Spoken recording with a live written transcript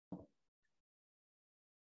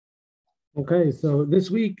Okay, so this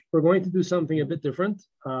week we're going to do something a bit different.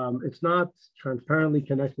 It's not transparently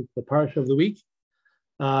connected to the parsha of the week,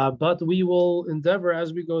 but we will endeavor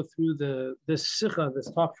as we go through this sikha, this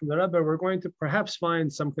talk from the Rebbe, we're going to perhaps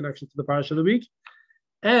find some connection to the parsha of the week.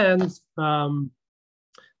 And the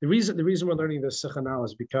reason we're learning this sikha now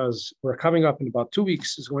is because we're coming up in about 2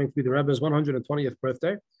 weeks is going to be the Rebbe's 120th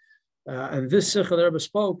birthday, and this sikha the Rebbe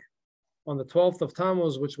spoke on the 12th of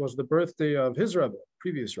Tammuz, which was the birthday of his Rebbe,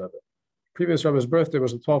 previous Rebbe. Previous Rebbe's birthday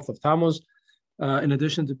was the 12th of Tammuz. In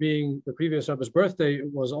addition to being the previous Rebbe's birthday, it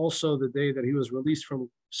was also the day that he was released from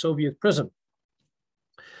Soviet prison.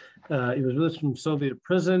 He was released from Soviet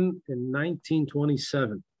prison in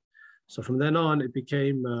 1927. So from then on, it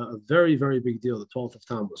became a very, very big deal, the 12th of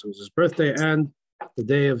Tammuz. It was his birthday and the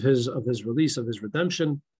day of his release, of his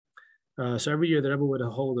redemption. So every year the Rebbe would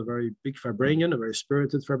hold a very big Farbrengen, a very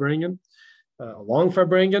spirited Farbrengen, a long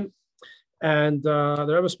Farbrengen. And the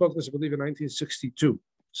Rebbe spoke this, I believe, in 1962.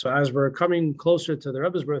 So as we're coming closer to the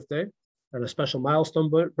Rebbe's birthday, and a special milestone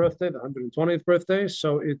birthday, the 120th birthday,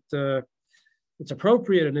 so it's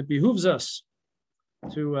appropriate and it behooves us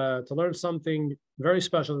to learn something very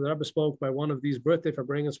special. The Rebbe spoke by one of these birthday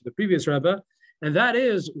Farbrengens for the previous Rebbe, and that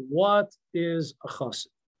is, what is a chassid?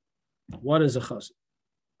 What is a chassid?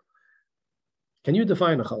 Can you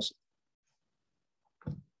define a chassid?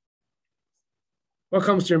 What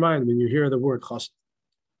comes to your mind when you hear the word chassid?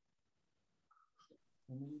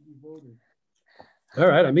 All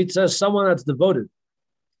right, Amit says someone that's devoted.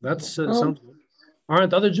 That's something.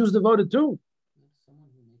 Aren't other Jews devoted too?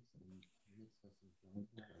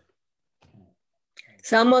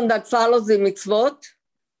 Someone that follows the mitzvot.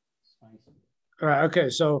 All right, okay,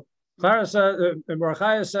 so Clara says,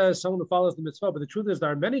 Mordechai says someone who follows the mitzvot, but the truth is there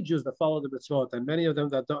are many Jews that follow the mitzvot, and many of them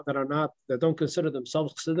that don't consider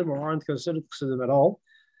themselves chassidim or aren't considered chassidim at all.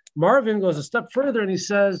 Marvin goes a step further and he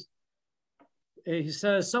says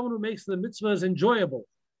someone who makes the mitzvahs enjoyable.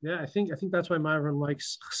 Yeah, I think that's why Marvin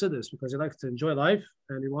likes chassidus, because he likes to enjoy life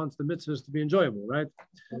and he wants the mitzvahs to be enjoyable, right?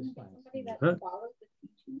 Huh?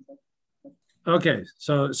 Okay,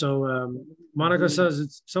 so Monica says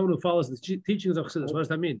it's someone who follows the teachings of chassidus. What does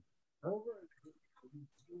that mean?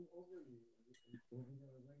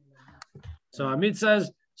 So Amit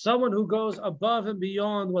says someone who goes above and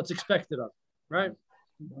beyond what's expected of, right?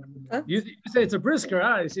 You say it's a brisker,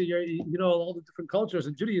 huh? You see, you know all the different cultures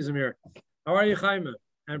in Judaism here. How are you, Chaim?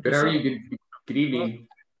 And good. How are you? Good evening.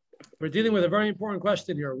 We're dealing with a very important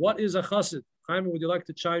question here. What is a chassid? Chaim, would you like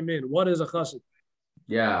to chime in? What is a chassid?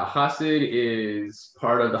 Yeah, a chassid is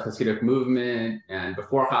part of the Hasidic movement, and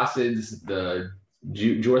before chassids, the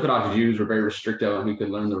Orthodox Jews were very restrictive on who could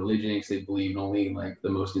learn the religion because they believed only like the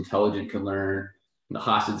most intelligent could learn. And the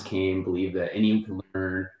chassids came, believed that anyone could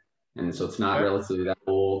learn. And so it's not relatively that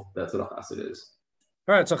old. That's what a chassid is.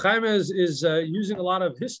 All right. So Chaim is using a lot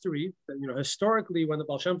of history. Historically, when the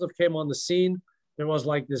Baal Shem Tov came on the scene, there was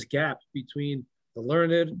like this gap between the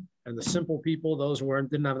learned and the simple people, those who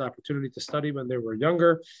didn't have the opportunity to study when they were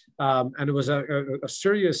younger. And it was a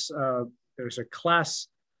serious, there's a class,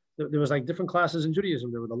 there was like different classes in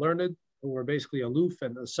Judaism. There were the learned, who were basically aloof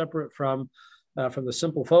and separate from the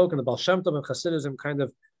simple folk. And the Baal Shem Tov and Hasidism kind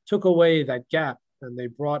of took away that gap, and they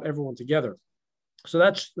brought everyone together. So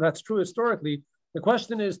that's true historically. The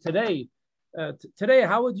question is today,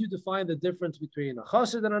 how would you define the difference between a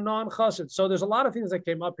chassid and a non-chassid? So there's a lot of things that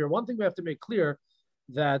came up here. One thing we have to make clear,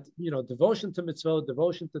 that devotion to mitzvot,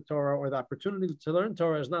 devotion to Torah, or the opportunity to learn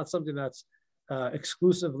Torah is not something that's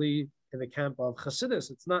exclusively in the camp of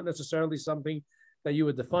chassidus. It's not necessarily something that you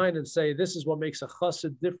would define and say this is what makes a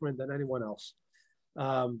chassid different than anyone else.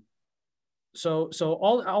 So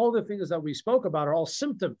all the things that we spoke about are all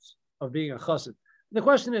symptoms of being a chassid. The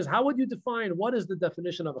question is, how would you define what is the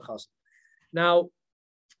definition of a chassid? Now,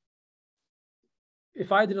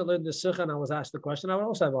 if I didn't learn this sikha and I was asked the question, I would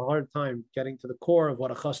also have a hard time getting to the core of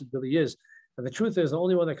what a chassid really is. And the truth is, the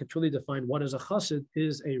only one that could truly define what is a chassid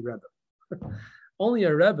is a rebbe. Only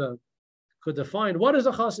a rebbe could define what is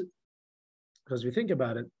a chassid. Because if you think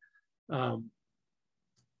about it,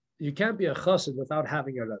 you can't be a chassid without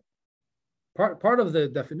having a rebbe. Part of the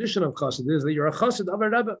definition of chassid is that you're a chassid of a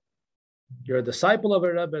rebbe. You're a disciple of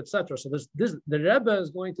a rebbe, etc. So the rebbe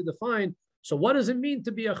is going to define, so what does it mean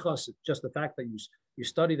to be a chassid? Just the fact that you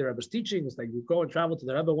study the rebbe's teachings, that you go and travel to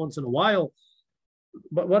the rebbe once in a while.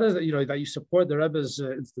 But what is it, that you support the rebbe's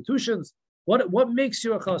institutions? What makes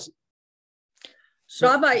you a chassid? So,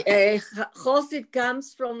 Rabbi, chassid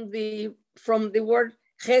comes from the word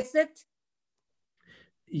chesed.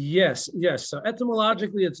 Yes. So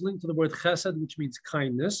etymologically, it's linked to the word chesed, which means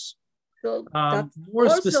kindness. So that's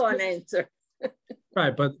also an answer.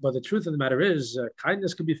 Right, but the truth of the matter is,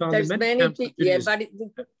 kindness can be found There's in many many camps of people, yeah,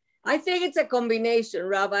 Judaism. but I think it's a combination,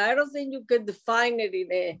 Rabbi. I don't think you can define it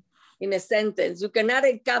in a sentence. You cannot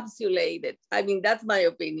encapsulate it. I mean, that's my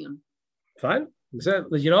opinion. Fine.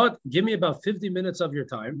 You know what? Give me about 50 minutes of your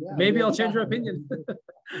time. Maybe I'll change your opinion.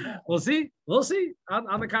 We'll see. We'll see.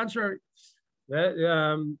 On the contrary, but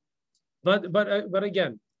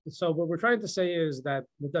again, so what we're trying to say is that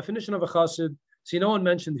the definition of a chassid. See, no one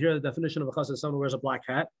mentioned here the definition of a chassid is someone who wears a black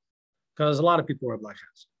hat, because a lot of people wear black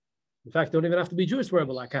hats. In fact, they don't even have to be Jewish to wear a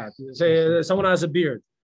black hat. Say someone has a beard.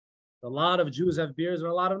 A lot of Jews have beards, and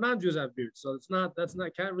a lot of non-Jews have beards. So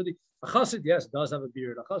can't really. A chassid, yes, does have a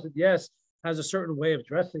beard. A chassid, yes, has a certain way of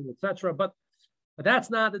dressing, etc. But that's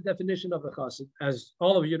not the definition of a chassid. As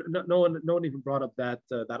all of you, no one even brought up that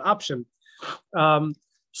option.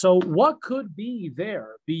 So what could be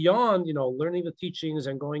there beyond learning the teachings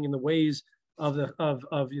and going in the ways of the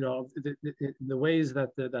ways that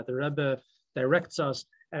the Rebbe directs us,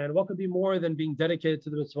 and what could be more than being dedicated to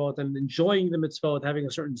the mitzvot and enjoying the mitzvot, having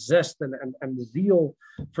a certain zest and zeal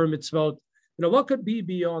for mitzvot? What could be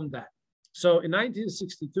beyond that? So in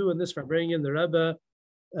 1962, in this Farbrengen, the Rebbe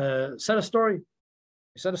said a story.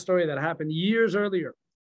 He said a story that happened years earlier,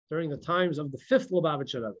 during the times of the fifth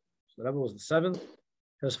Lubavitcher Rebbe. So the Rebbe was the seventh,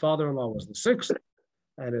 his father-in-law was the sixth,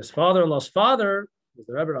 and his father-in-law's father was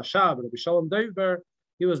the Rebbe Rashab, Rebbe Shalom Dovber.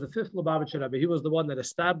 He was the fifth Lubavitcher Rebbe. He was the one that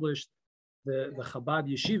established the Chabad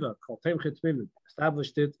Yeshiva called Temchet Mimim.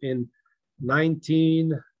 Established it in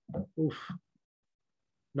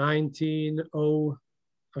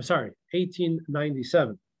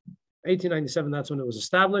 1897. 1897, that's when it was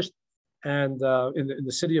established, and in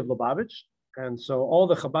the city of Lubavitch. And so all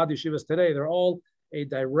the Chabad yeshivas today, they're all a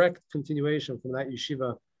direct continuation from that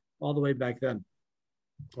yeshiva all the way back then.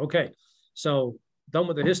 Okay, so done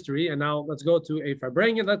with the history, and now let's go to a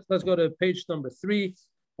Farbrengen. Let's go to page number 3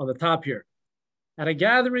 on the top here. At a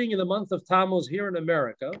gathering in the month of Tammuz here in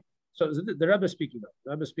America, so the Rebbe speaking though.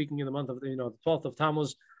 The Rebbe speaking in the month of the 12th of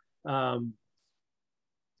Tammuz.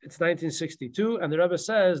 It's 1962, and the Rebbe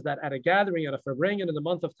says that at a gathering at a Farbrengen in the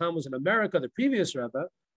month of Tammuz in America, the previous Rebbe,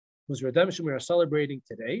 whose redemption we are celebrating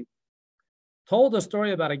today, told a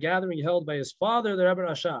story about a gathering held by his father, the Rebbe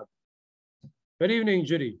Rashab. Good evening,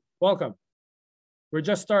 Judy. Welcome. We're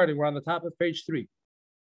just starting. We're on the top of page 3.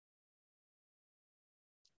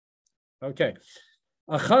 Okay.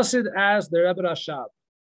 A chassid asked the Rebbe Rashab,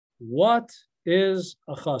 what is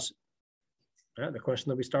a chassid? The question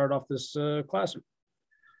that we started off this class with.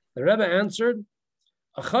 The Rebbe answered,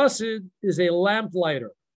 a chassid is a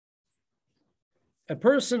lamplighter, a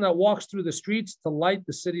person that walks through the streets to light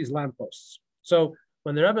the city's lampposts. So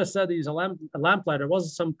when the Rebbe said he's a lamplighter, it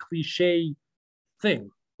wasn't some cliche thing.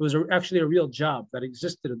 It was actually a real job that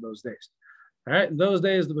existed in those days. All right, in those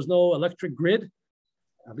days, there was no electric grid,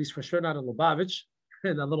 at least for sure not in Lubavitch,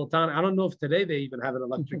 in that little town. I don't know if today they even have an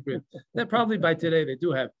electric grid. Probably by today they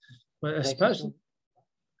do have, but especially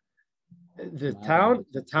the town.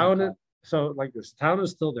 So like this town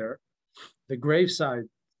is still there. The graveside,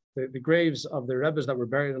 the graves of the Rebbes that were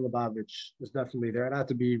buried in Lubavitch is definitely there. It had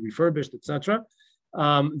to be refurbished, etc.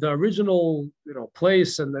 The original,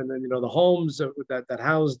 place, and then the homes that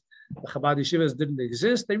housed the Chabad yeshivas didn't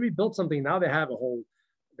exist. They rebuilt something. Now they have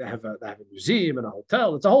they have a museum and a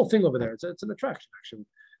hotel. It's a whole thing over there. It's an attraction, actually.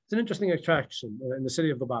 It's an interesting attraction in the city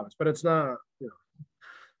of Lubavitch, but it's not.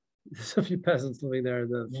 There's a few peasants living there,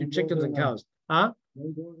 and a few chickens and cows. Huh?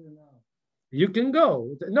 You can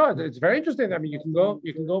go. No, it's very interesting. I mean, you can go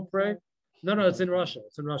pray. No, it's in Russia.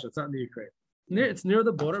 It's in Russia. It's not in the Ukraine. It's near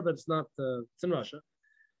the border, but it's not. It's in Russia.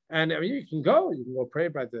 And I mean, you can go pray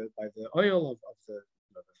by the oil of the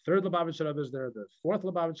third Lubavitcher Rebbe is there. The fourth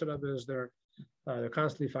Lubavitcher Rebbe is there. They're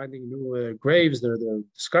constantly finding new graves. They're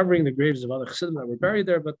discovering the graves of other chassidim that were buried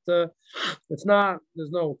there, but it's not.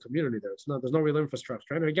 There's no community there. There's no real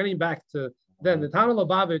infrastructure. And they're getting back to then the town of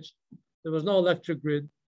Lubavitch. There was no electric grid,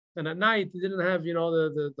 and at night they didn't have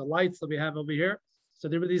the lights that we have over here. So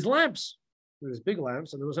there were these lamps, these big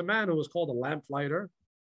lamps, and there was a man who was called a lamplighter,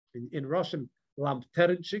 in Russian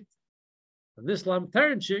lampterenchik. And this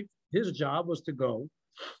lampterenchik, his job was to go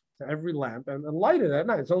to every lamp and light it at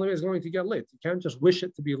night. It's the only way it's going to get lit. You can't just wish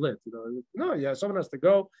it to be lit. Someone has to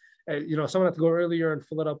go. Someone had to go earlier and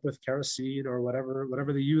fill it up with kerosene or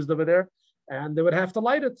whatever they used over there, and they would have to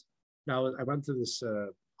light it. Now I went to this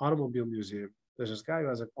automobile museum. There's this guy who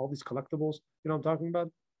has all these collectibles. You know what I'm talking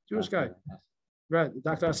about? Jewish guy, right?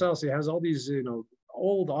 Dr. Aselsi has all these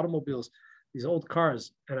old automobiles, these old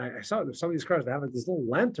cars, and I saw some of these cars. They have these little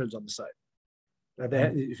lanterns on the side.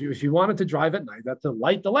 If you wanted to drive at night, that's to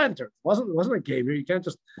light the lantern. It wasn't a game here. You can't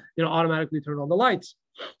just automatically turn on the lights.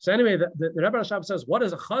 So anyway, the Rebbe Rashab says, what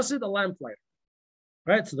is a chassid? A lamplighter,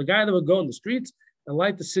 right? So the guy that would go in the streets and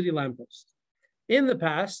light the city lamppost. In the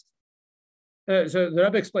past, so the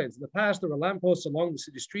Rebbe explains, in the past there were lampposts along the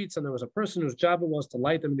city streets, and there was a person whose job it was to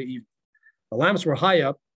light them in the evening. The lamps were high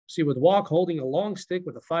up, so he would walk holding a long stick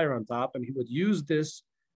with a fire on top, and he would use this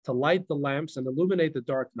to light the lamps and illuminate the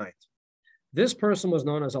dark night. This person was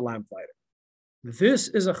known as a lamplighter. This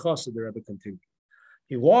is a chassid, the Rebbe continued.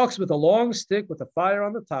 He walks with a long stick with a fire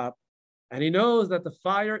on the top, and he knows that the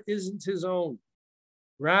fire isn't his own.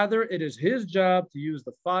 Rather, it is his job to use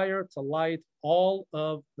the fire to light all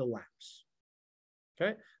of the lamps.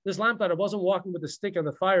 Okay? This lamplighter wasn't walking with a stick on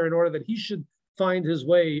the fire in order that he should find his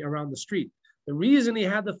way around the street. The reason he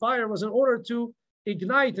had the fire was in order to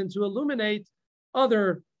ignite and to illuminate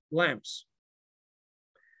other lamps.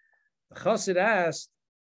 The chassid asked,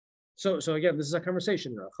 so again, this is a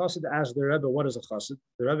conversation here. A chassid asked the Rebbe, what is a chassid?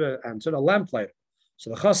 The Rebbe answered, a lamplighter.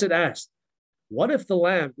 So the chassid asked, what if the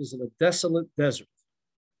lamp is in a desolate desert?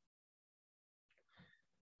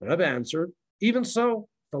 The Rebbe answered, even so,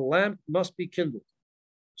 the lamp must be kindled,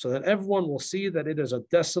 so that everyone will see that it is a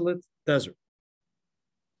desolate desert.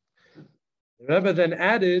 The Rebbe then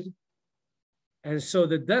added, and so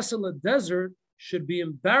the desolate desert should be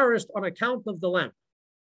embarrassed on account of the lamp.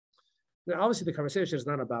 Now, obviously, the conversation is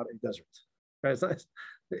not about a desert. Right? It's not,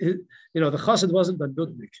 the chassid wasn't the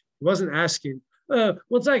nudnik. He wasn't asking, 1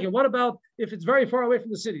 second, what about if it's very far away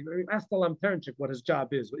from the city? I mean, ask the lamternchik what his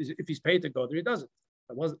job is. If he's paid to go there, he doesn't.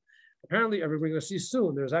 That wasn't. Apparently, we're going to see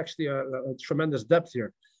soon, there's actually a tremendous depth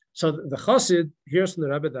here. So the chassid hears from the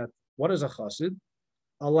Rebbe that, what is a chassid?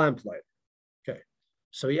 A lamplighter. Okay.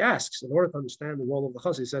 So he asks, in order to understand the role of the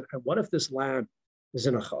chassid, he said, and what if this lamp is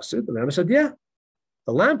in a chassid? The Rebbe said, yeah.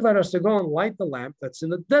 The lamplighter has to go and light the lamp that's in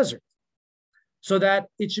the desert, so that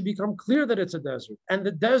it should become clear that it's a desert, and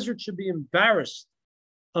the desert should be embarrassed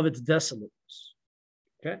of its desolateness.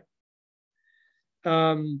 Okay.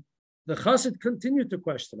 The chassid continued to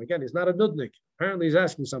question. Again, he's not a nudnik. Apparently, he's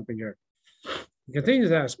asking something here. He continues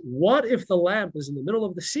to ask, what if the lamp is in the middle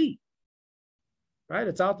of the sea? Right?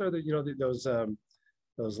 It's out there that,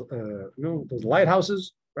 those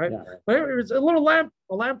lighthouses, right? Yeah. But it's a little lamp,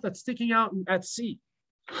 a lamp that's sticking out at sea.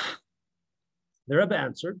 The Rebbe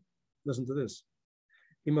answered, listen to this.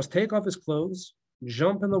 He must take off his clothes,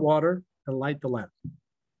 jump in the water, and light the lamp.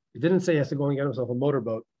 He didn't say he has to go and get himself a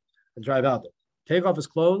motorboat and drive out there. Take off his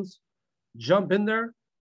clothes, jump in there,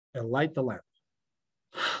 and light the lamp.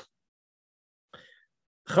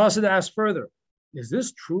 Chassid asked further, is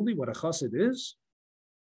this truly what a chassid is?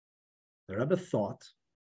 The Rebbe thought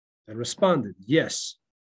and responded, yes,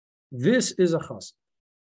 this is a chassid.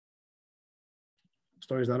 The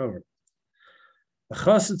story's not over. The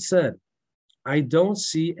chassid said, I don't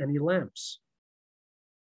see any lamps.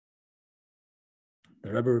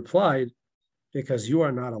 The Rebbe replied, because you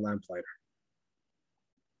are not a lamplighter.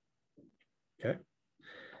 Okay.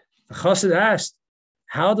 The chassid asked,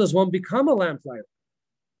 how does one become a lamplighter?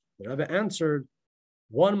 The Rebbe answered,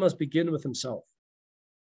 one must begin with himself.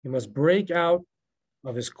 He must break out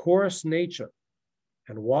of his coarse nature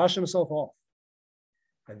and wash himself off.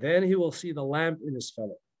 And then he will see the lamp in his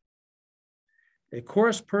fellow. A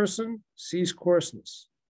coarse person sees coarseness.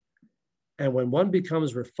 And when one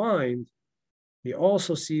becomes refined, he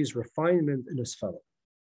also sees refinement in his fellow.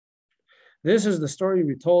 This is the story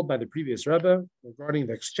retold by the previous Rebbe regarding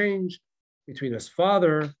the exchange between his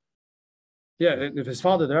father, the Rebbe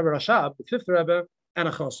Rashab, the fifth Rebbe, and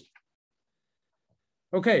a chassid.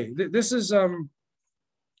 Okay, this is a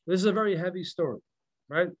very heavy story,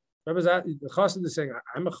 right? The chassid is saying,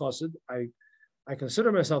 I'm a chassid. I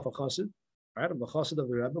consider myself a chassid, right? I'm the chassid of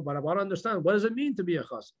the Rebbe, but I want to understand, what does it mean to be a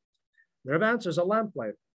chassid? The Rebbe answers, a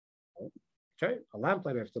lamplighter. Okay, a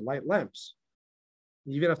lamplighter has to light lamps.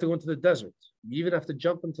 You even have to go into the desert. You even have to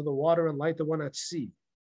jump into the water and light the one at sea.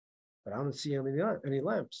 But I don't see any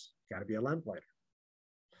lamps. Got to be a lamplighter.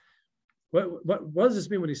 What does this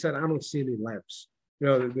mean when he said, I don't see any lamps?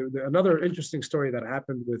 Another interesting story that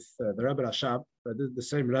happened with the Rebbe Rashab, the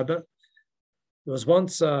same Rebbe. There was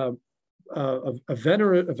once a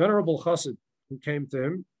venerable chassid who came to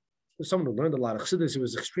him. Someone who learned a lot of chassidus. He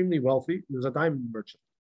was extremely wealthy. He was a diamond merchant.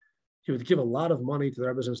 He would give a lot of money to the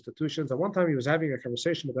Rebbe's institutions. And one time he was having a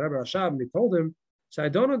conversation with the Rebbe Rashab, and he told him, I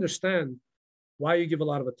don't understand why you give a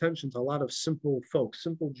lot of attention to a lot of simple folks,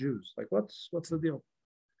 simple Jews. Like, what's the deal?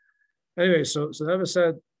 Anyway, so the Rebbe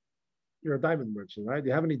said, you're a diamond merchant, right? Do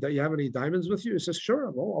you have any diamonds with you? He says, sure,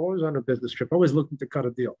 I'm always on a business trip, always looking to cut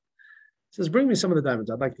a deal. He says, bring me some of the diamonds.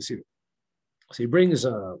 I'd like to see them. So he brings, I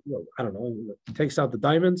don't know, he takes out the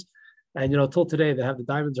diamonds, and till today they have the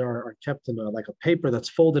diamonds are kept in like a paper that's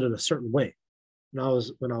folded in a certain way. When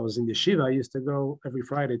I was in yeshiva, I used to go every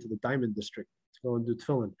Friday to the diamond district to go and do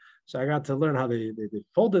tefillin. So I got to learn how they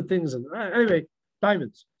folded things, and anyway,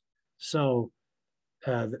 diamonds. So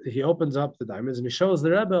he opens up the diamonds and he shows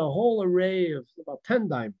the Rebbe a whole array of about 10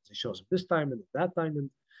 diamonds. He shows him this diamond, that diamond.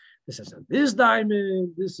 He says, and this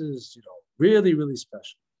diamond, this is really, really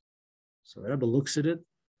special. So the Rebbe looks at it.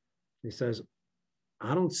 He says,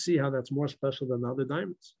 I don't see how that's more special than the other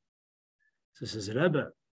diamonds. So he says, Rebbe,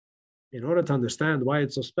 in order to understand why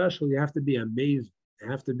it's so special, you have to be a maven. You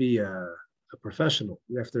have to be a professional.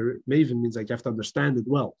 Maven means like you have to understand it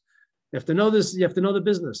well. You have to know this, you have to know the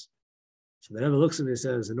business. So the Rebbe looks at me and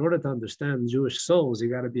says, in order to understand Jewish souls, you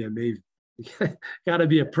got to be a maven. You got to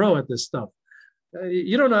be a pro at this stuff.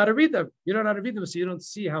 You don't know how to read them. You don't know how to read them, so you don't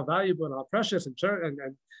see how valuable and how precious and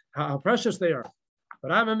how precious they are.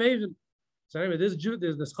 But I'm a maven. So anyway, this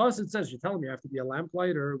chassid says, you're telling me I have to be a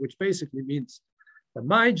lamplighter, which basically means that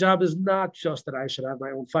my job is not just that I should have my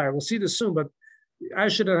own fire. We'll see this soon, but I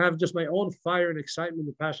shouldn't have just my own fire and excitement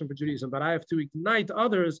and passion for Judaism, but I have to ignite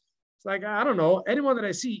others. It's like, I don't know, anyone that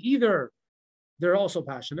I see, either they're also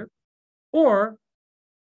passionate or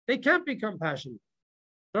they can't become passionate.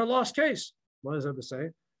 They're a lost case. What does that say?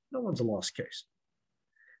 No one's a lost case.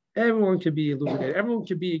 Everyone can be illuminated. Everyone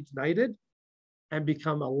can be ignited and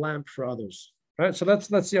become a lamp for others. Right? So let's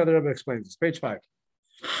see how the Rebbe explains this. Page 5.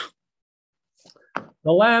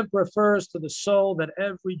 The lamp refers to the soul that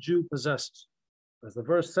every Jew possesses. As the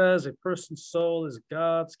verse says, a person's soul is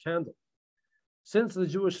God's candle. Since the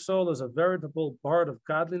Jewish soul is a veritable bard of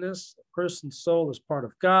godliness, a person's soul is part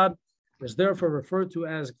of God, and is therefore referred to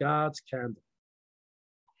as God's candle.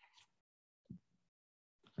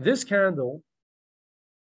 This candle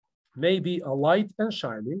may be alight and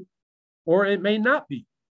shining, or it may not be.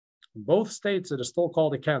 In both states, it is still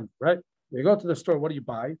called a candle, right? When you go to the store, what do you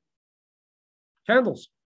buy? Candles.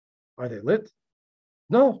 Are they lit?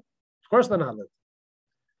 No, of course they're not lit.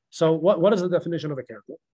 So what is the definition of a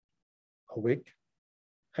candle? A wick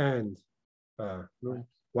and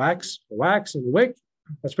wax and wick.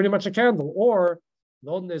 That's pretty much a candle. Or in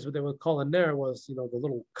the olden days, what they would call a ner was, the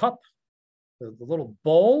little cup, the little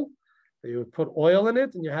bowl that you would put oil in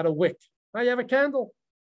it, and you had a wick. Now you have a candle.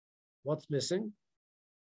 What's missing?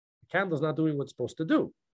 The candle's not doing what it's supposed to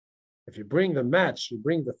do. If you bring the match, you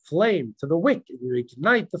bring the flame to the wick, and you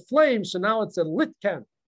ignite the flame, so now it's a lit candle.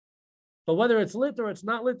 But whether it's lit or it's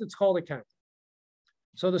not lit, it's called a candle.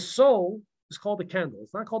 So the soul is called a candle.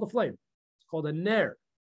 It's not called a flame. It's called a ner.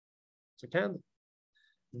 It's a candle.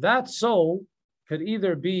 That soul could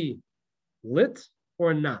either be lit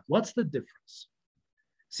or not. What's the difference?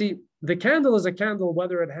 See, the candle is a candle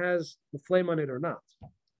whether it has the flame on it or not.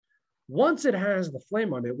 Once it has the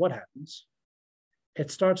flame on it, what happens?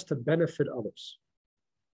 It starts to benefit others.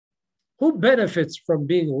 Who benefits from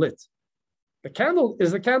being lit? The candle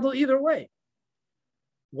is the candle either way.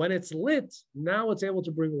 When it's lit, now it's able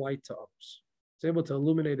to bring light to others. It's able to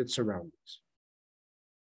illuminate its surroundings.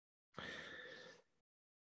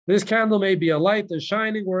 This candle may be a light and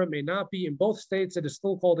shining, or it may not be. In both states, it is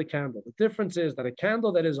still called a candle. The difference is that a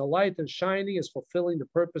candle that is a light and shining is fulfilling the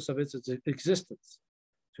purpose of its existence,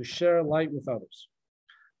 to share light with others.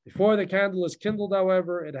 Before the candle is kindled,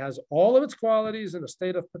 however, it has all of its qualities in a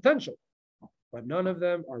state of potential, but none of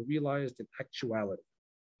them are realized in actuality.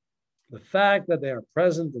 The fact that they are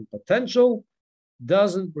present in potential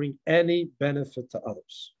doesn't bring any benefit to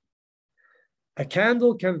others. A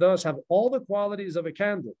candle can thus have all the qualities of a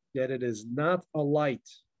candle, yet it is not a light,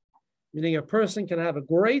 meaning a person can have a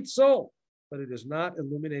great soul, but it is not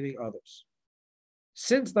illuminating others.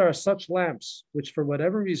 Since there are such lamps, which for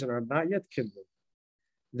whatever reason are not yet kindled,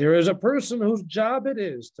 there is a person whose job it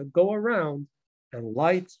is to go around and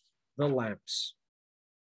light the lamps.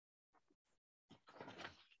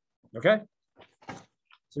 Okay?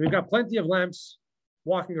 So we've got plenty of lamps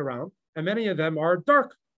walking around, and many of them are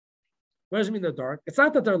dark. What does it mean they're dark? It's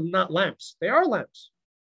not that they're not lamps. They are lamps.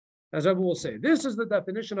 As Rebbe will say, this is the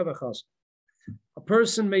definition of a chassid. A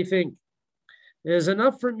person may think, it is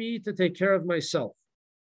enough for me to take care of myself,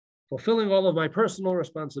 fulfilling all of my personal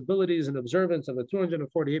responsibilities and observance of the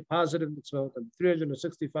 248 positive mitzvot and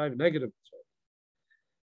 365 negative mitzvot.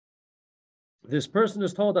 This person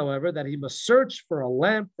is told, however, that he must search for a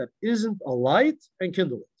lamp that isn't a light and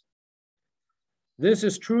kindle it. This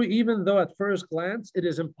is true even though at first glance it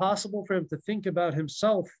is impossible for him to think about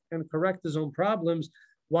himself and correct his own problems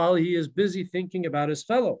while he is busy thinking about his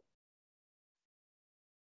fellow.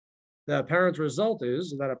 The apparent result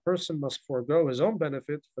is that a person must forego his own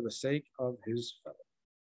benefit for the sake of his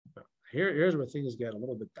fellow. Here's where things get a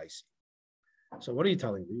little bit dicey. So what are you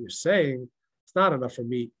telling me? You're saying it's not enough for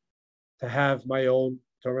me to have my own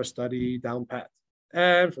Torah study down pat,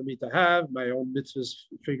 and for me to have my own mitzvahs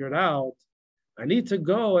figured out. I need to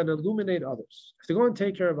go and illuminate others. I have to go and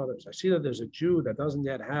take care of others. I see that there's a Jew that doesn't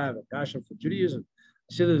yet have a passion for Judaism.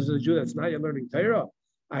 I see that there's a Jew that's not yet learning Torah.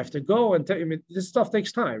 I have to go and I mean, this stuff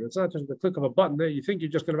takes time. It's not just the click of a button. You think you're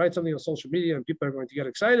just going to write something on social media and people are going to get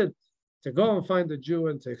excited. To go and find the Jew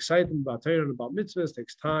and to excite them about Torah and about mitzvahs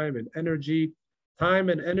takes time and energy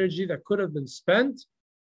that could have been spent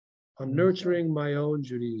on nurturing my own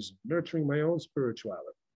Judaism, nurturing my own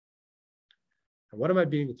spirituality. And what am I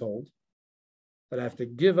being told? That I have to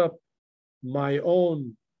give up my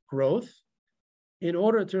own growth in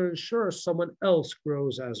order to ensure someone else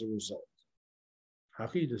grows as a result. How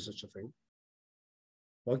can you do such a thing?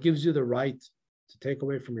 What gives you the right to take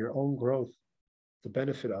away from your own growth to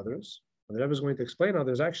benefit others? And the Rebbe is going to explain how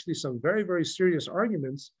there's actually some very, very serious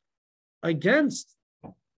arguments against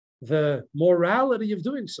the morality of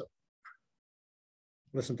doing so.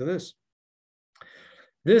 Listen to this.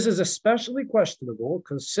 This is especially questionable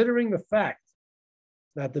considering the fact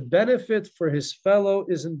that the benefit for his fellow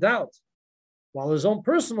is in doubt, while his own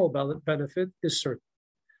personal benefit is certain.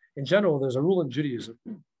 In general, there's a rule in Judaism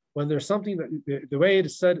when there's something that the way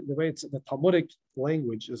it's said, the way it's the Talmudic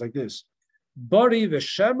language is like this: Bari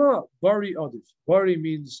v'shema, bari adif. Bari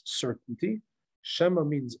means certainty, shema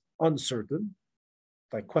means uncertain,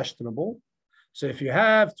 like questionable. So if you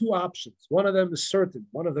have two options, one of them is certain,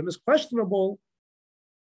 one of them is questionable,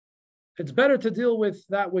 it's better to deal with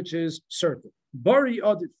that which is certain. Bari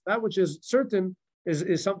adif, that which is certain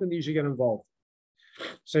is something that you should get involved in.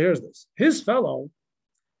 So here's this. His fellow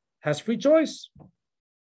has free choice.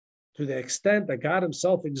 To the extent that God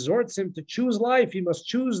himself exhorts him to choose life, he must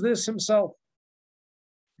choose this himself.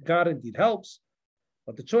 God indeed helps,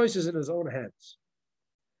 but the choice is in his own hands.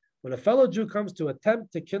 When a fellow Jew comes to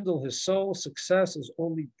attempt to kindle his soul, success is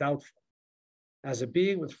only doubtful. As a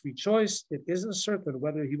being with free choice, it isn't certain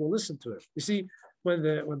whether he will listen to it. You see, when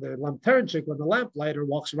the lamplighter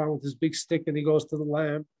walks around with his big stick and he goes to the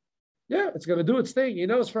lamp, yeah, it's going to do its thing. He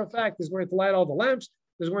knows for a fact it's going to light all the lamps.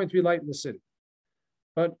 There's going to be light in the city.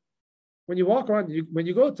 But when you walk around, when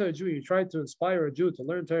you go to a Jew, you try to inspire a Jew to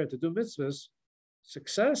learn Torah, to do mitzvahs,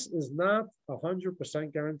 success is not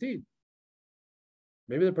 100% guaranteed.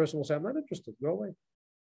 Maybe the person will say, I'm not interested, go away.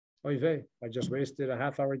 Oy vey, I just wasted a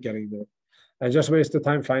half hour getting there. I just wasted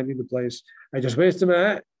time finding the place. I just wasted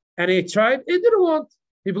and he tried, he didn't want,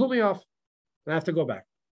 he blew me off. I have to go back.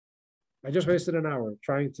 I just wasted an hour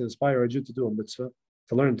trying to inspire a Jew to do a mitzvah,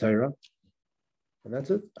 to learn Torah. And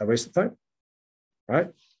that's it. I wasted time.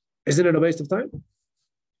 Right? Isn't it a waste of time?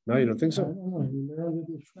 No, you don't think so?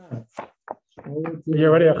 You're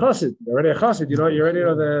already a chassid. You're already a chassid.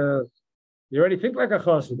 You already think like a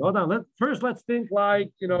chassid. Hold on. Let's think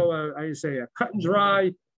like, how you say, a cut and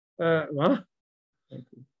dry. What?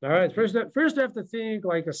 All right. First, I have to think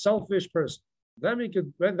like a selfish person. Then we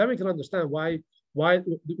can understand why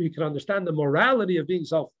we can understand the morality of being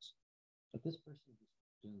selfish. But this person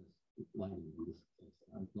is blind in this case.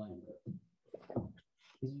 I'm blind.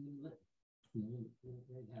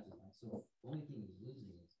 So the only thing he's losing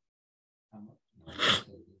is how much.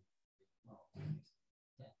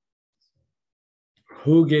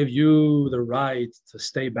 Who gave you the right to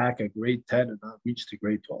stay back at grade 10 and not reach to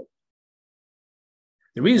grade 12?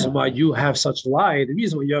 The reason why you have such light, the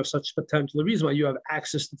reason why you have such potential, the reason why you have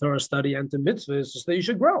access to Torah study and to mitzvahs is just that you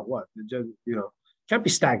should grow. What? Can't be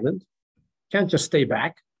stagnant. Can't just stay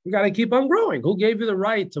back. You got to keep on growing. Who gave you the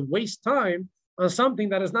right to waste time on something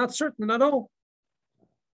that is not certain at all?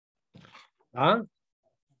 Huh?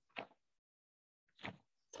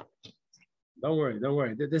 Don't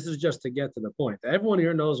worry. This is just to get to the point. Everyone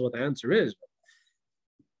here knows what the answer is.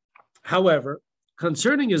 However,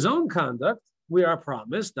 concerning his own conduct, we are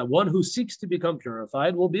promised that one who seeks to become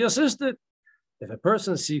purified will be assisted. If a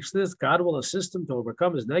person seeks this, God will assist him to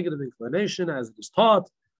overcome his negative inclination, as it is taught.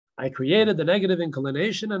 I created the negative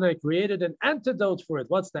inclination and I created an antidote for it.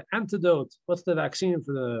 What's the antidote? What's the vaccine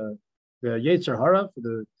for the Yetzer Hara, for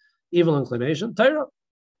the evil inclination? Torah.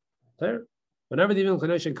 Whenever the evil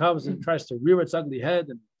inclination comes and tries to rear its ugly head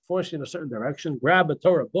and force you in a certain direction, grab a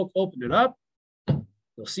Torah book, open it up,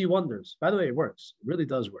 you'll see wonders. By the way, it works. It really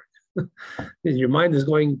does work. Your mind is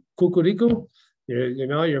going kukuriku.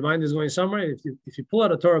 Your mind is going somewhere. If you pull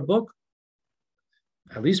out a Torah book,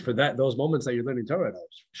 at least for those moments that you're learning Torah, it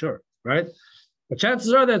helps, for sure, right? But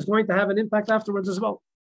chances are that it's going to have an impact afterwards as well.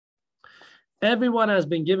 Everyone has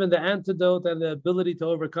been given the antidote and the ability to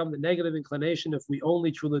overcome the negative inclination if we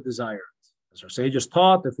only truly desire it. As our sages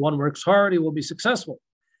taught, if one works hard, he will be successful.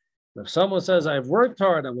 If someone says, I've worked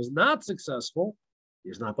hard and was not successful, he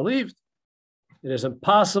is not believed. It is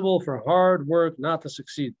impossible for hard work not to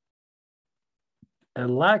succeed.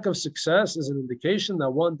 And lack of success is an indication that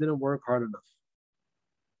one didn't work hard enough.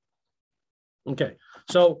 Okay,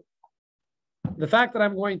 so the fact that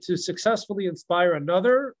I'm going to successfully inspire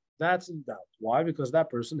another, that's in doubt. Why? Because that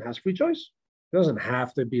person has free choice. He doesn't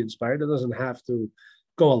have to be inspired. He doesn't have to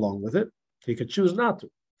go along with it. He could choose not to.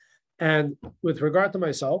 And with regard to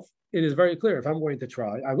myself, it is very clear. If I'm going to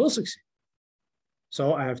try, I will succeed.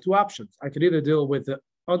 So I have two options. I could either deal with the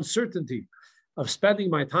uncertainty of spending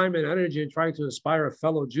my time and energy and trying to inspire a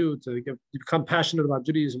fellow Jew to become passionate about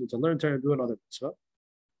Judaism and to learn Torah and do another mitzvah.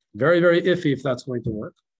 Very, very iffy if that's going to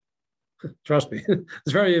work. Trust me,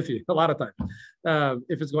 it's very iffy a lot of times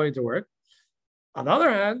if it's going to work. On the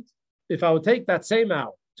other hand, if I would take that same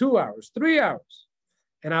hour, 2 hours, 3 hours,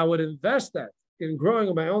 and I would invest that in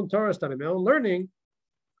growing my own Torah study, my own learning,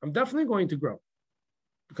 I'm definitely going to grow.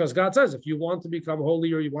 Because God says, if you want to become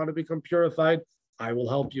holy or you want to become purified, I will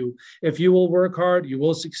help you. If you will work hard, you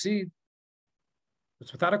will succeed.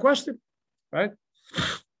 It's without a question, right?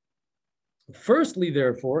 Firstly,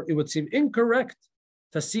 therefore, it would seem incorrect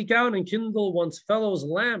to seek out and kindle one's fellows'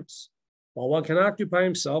 lamps while one can occupy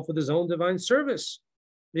himself with his own divine service,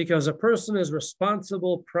 because a person is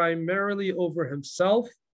responsible primarily over himself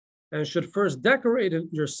and should first decorate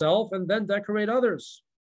yourself and then decorate others.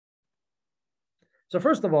 So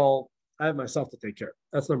first of all, I have myself to take care of.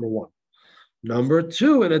 That's number one. Number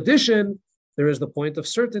two, in addition, there is the point of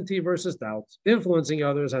certainty versus doubt. Influencing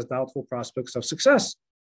others has doubtful prospects of success,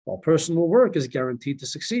 while personal work is guaranteed to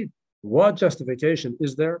succeed. What justification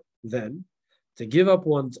is there, then, to give up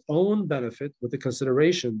one's own benefit with the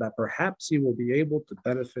consideration that perhaps he will be able to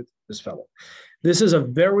benefit his fellow? This is a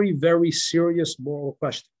very, very serious moral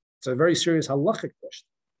question. It's a very serious halachic question.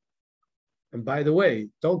 And by the way,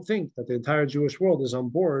 don't think that the entire Jewish world is on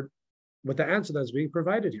board with the answer that's being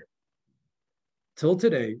provided here. Till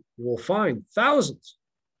today, you will find thousands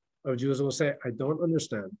of Jews who will say, I don't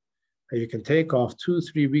understand how you can take off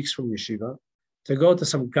 2-3 weeks from yeshiva to go to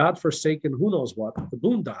some godforsaken who knows what, the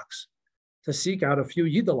boondocks, to seek out a few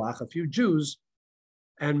Yiddelach, a few Jews,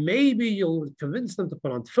 and maybe you'll convince them to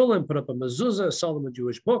put on tefillin, put up a mezuzah, sell them a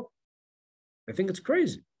Jewish book. I think it's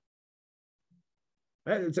crazy.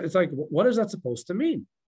 It's like, what is that supposed to mean?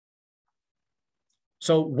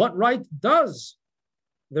 So what right does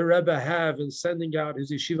the Rebbe have in sending out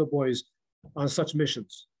his yeshiva boys on such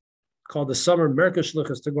missions called the summer Merkah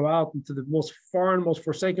Shlichus to go out into the most foreign, most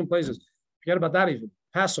forsaken places? Forget about that even.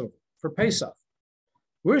 Passover, for Pesach.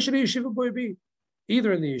 Where should a yeshiva boy be?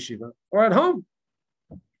 Either in the yeshiva or at home.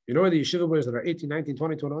 You know where the yeshiva boys that are 18, 19,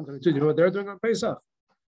 20, 21, 22, you know what they're doing on Pesach?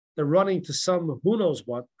 They're running to some who knows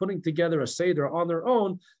what, putting together a Seder on their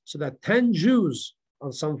own so that 10 Jews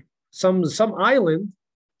on some island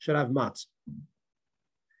should have matzah.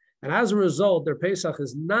 And as a result, their Pesach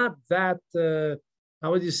is not that,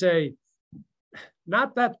 how would you say,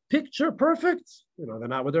 not that picture perfect. You know, they're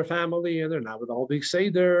not with their family and they're not with the whole big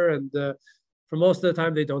Seder. And for most of the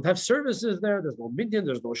time, they don't have services there. There's no minyan,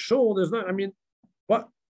 there's no shul. There's no, I mean,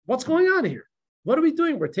 what's going on here? What are we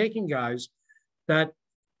doing? We're taking guys that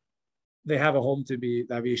they have a home to be,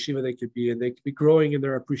 they have a yeshiva they could be, and they could be growing in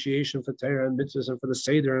their appreciation for Torah and mitzvahs and for the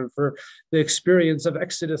Seder and for the experience of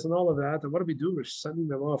Exodus and all of that. And what do we do? We're sending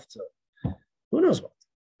them off to who knows what,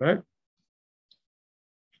 right?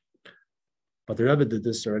 But the Rebbe did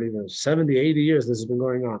this already for 70, 80 years. This has been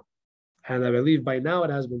going on. And I believe by now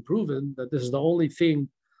it has been proven that this is the only thing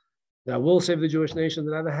that will save the Jewish nation,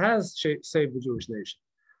 that has saved the Jewish nation.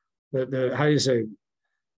 How do you say,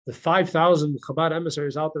 the 5,000 Chabad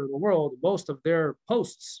emissaries out there in the world, most of their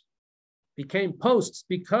posts became posts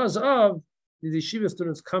because of the yeshiva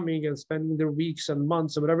students coming and spending their weeks and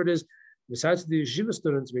months and whatever it is. Besides the yeshiva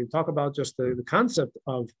students, we talk about just the concept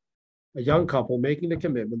of a young couple making the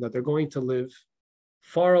commitment that they're going to live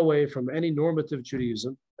far away from any normative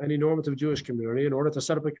Judaism, any normative Jewish community in order to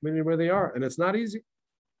set up a community where they are. And it's not easy.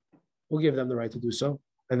 We'll give them the right to do so.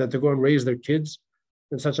 And then to go and raise their kids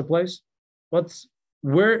in such a place.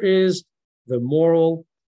 Where is the moral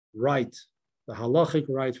right, the halachic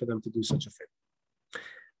right for them to do such a thing?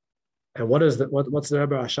 And what's the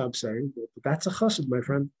Rebbe Rashab saying? That's a chassid, my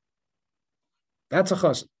friend. That's a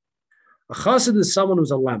chassid. A chassid is someone who's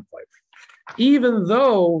a lamplighter. Even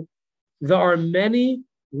though there are many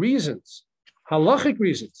reasons, halachic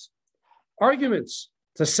reasons, arguments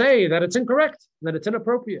to say that it's incorrect, that it's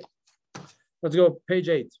inappropriate. Let's go page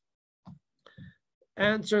 8.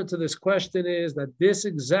 Answer to this question is that this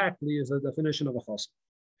exactly is the definition of a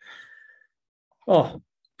chassid.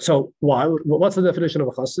 So why? What's the definition of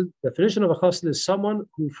a chassid? The definition of a chassid is someone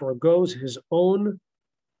who forgoes his own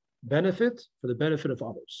benefit for the benefit of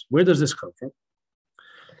others. Where does this come from?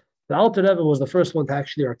 The Alter Rebbe was the first one to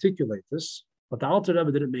actually articulate this, but the Alter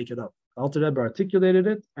Rebbe didn't make it up. The Alter Rebbe articulated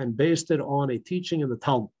it and based it on a teaching in the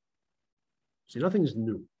Talmud. See, nothing is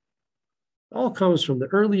new. It all comes from the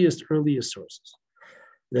earliest sources.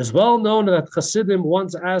 It is well known that Chassidim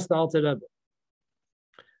once asked the Alter Rebbe.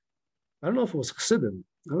 I don't know if it was Chassidim.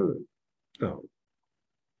 I don't know.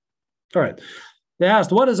 All right. They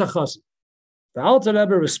asked, what is a chassid? The Alter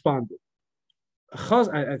Rebbe responded.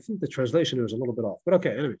 I think the translation is a little bit off, but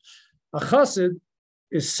okay, anyway. A chassid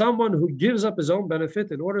is someone who gives up his own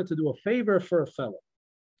benefit in order to do a favor for a fellow.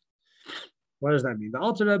 What does that mean? The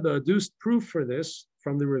Alter Rebbe adduced proof for this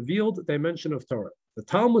from the revealed dimension of Torah. The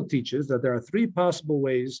Talmud teaches that there are three possible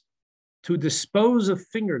ways to dispose of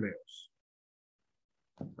fingernails.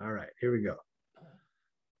 All right, here we go.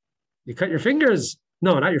 You cut your fingers.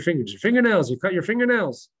 No, not your fingers. Your fingernails. You cut your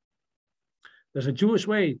fingernails. There's a Jewish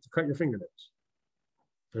way to cut your fingernails.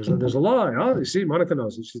 There's a law. Oh, you see, Monica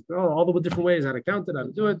knows. She's all the different ways how to count it, how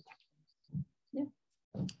to do it. Yeah.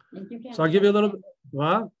 So I'll give you a little bit.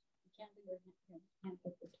 What?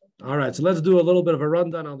 All right, so let's do a little bit of a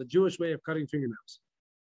rundown on the Jewish way of cutting fingernails.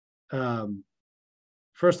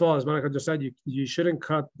 First of all, as Monica just said, you shouldn't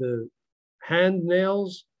cut the hand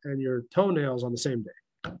nails and your toenails on the same day.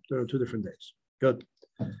 There are 2 different days. Good.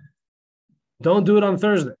 Don't do it on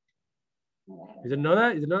Thursday. You didn't know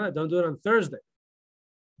that? You didn't know that? Don't do it on Thursday.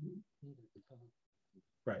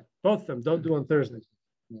 Right. Both of them. Don't do on Thursday.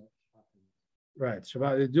 Right.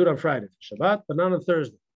 Shabbat. You do it on Friday. Shabbat, but not on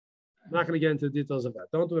Thursday. I'm not going to get into the details of that.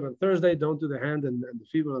 Don't do it on Thursday. Don't do the hand and the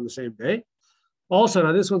feet on the same day. Also,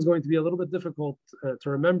 now this one's going to be a little bit difficult to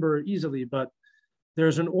remember easily, but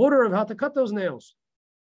there's an order of how to cut those nails.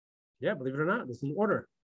 Yeah, believe it or not, there's an order.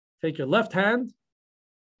 Take your left hand,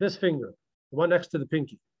 this finger, the one next to the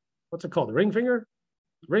pinky. What's it called? The ring finger?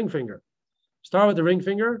 Ring finger. Start with the ring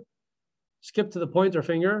finger, skip to the pointer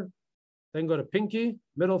finger, then go to pinky,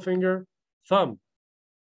 middle finger, thumb.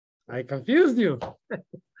 I confused you.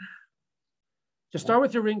 Just start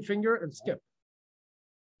with your ring finger and skip.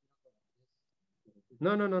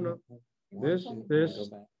 No. This,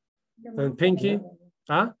 then pinky.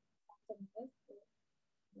 Huh?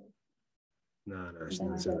 No,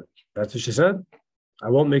 that's what she said. I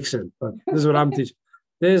won't mix it, but this is what I'm teaching.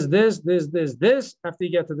 This. After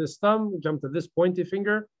you get to this thumb, jump to this pointy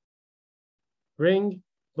finger. Ring,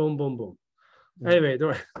 boom, boom, boom. Anyway,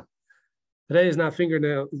 today is not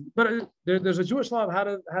fingernail, but there's a Jewish law of how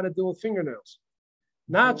to deal with fingernails,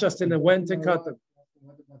 not just in the when to cut them.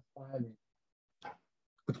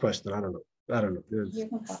 Good question. I don't know.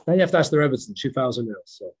 Now you have to ask the Rebbetzin. She files her nails.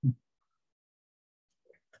 So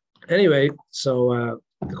anyway, so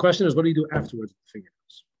the question is, what do you do afterwards with the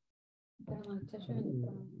fingernails?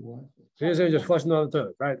 So you say just flush them down the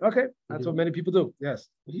toilet, right? Okay, that's what many people do. Yes,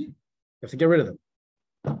 you have to get rid of them.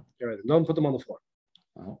 Get rid of them. Don't put them on the floor.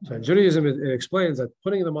 So in Judaism, it explains that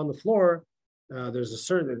putting them on the floor, there's a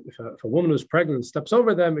certain if a woman who's pregnant steps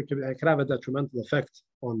over them, it could have a detrimental effect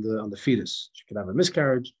on the fetus. She could have a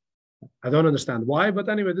miscarriage. I don't understand why, but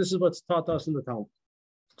anyway, this is what's taught us in the Talmud.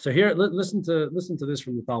 So here, listen to this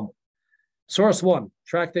from the Talmud. Source 1,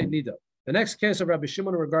 Tractate Nida. The next case of Rabbi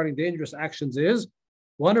Shimon regarding dangerous actions is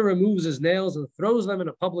one who removes his nails and throws them in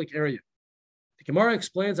a public area. The Gemara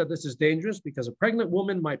explains that this is dangerous because a pregnant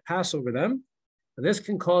woman might pass over them, and this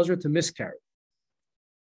can cause her to miscarry.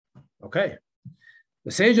 Okay.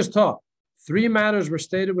 The sages taught 3 matters were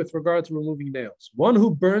stated with regard to removing nails. One who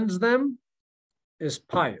burns them is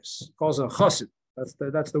pious, calls a chassid.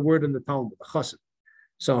 That's the word in the Talmud, a chassid.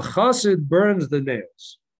 So a chassid burns the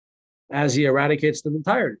nails as he eradicates them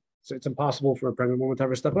entirely. So it's impossible for a pregnant woman to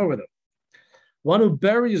ever step over them. One who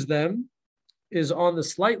buries them is on the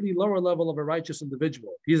slightly lower level of a righteous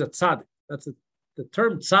individual. He's a tzaddik. That's the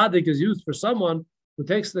term tzaddik is used for someone who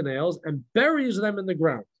takes the nails and buries them in the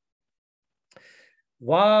ground.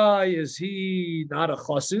 Why is he not a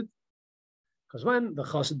chassid? Because when the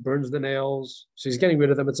chassid burns the nails, so he's getting rid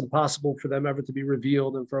of them, it's impossible for them ever to be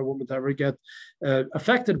revealed and for a woman to ever get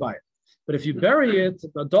affected by it. But if you bury it,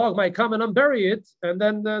 a dog might come and unbury it, and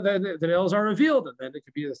then the nails are revealed, and then it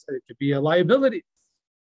could be a liability.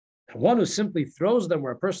 And one who simply throws them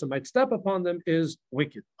where a person might step upon them is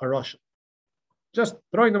wicked, a rasha. Just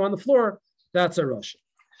throwing them on the floor, that's a rasha.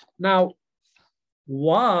 Now,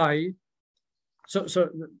 why? So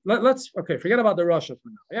let's forget about the rasha for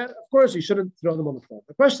now. Yeah, of course you shouldn't throw them on the floor.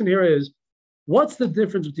 The question here is, what's the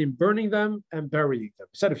difference between burning them and burying them?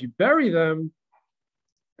 He said if you bury them,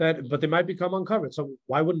 but they might become uncovered. So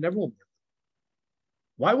why wouldn't everyone burn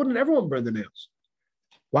Why wouldn't everyone burn the nails?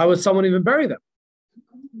 Why would someone even bury them?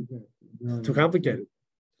 Too complicated.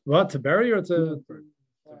 What, to bury or to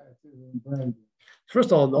burn?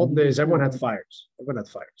 First of all, in the olden days, everyone had fires. Everyone had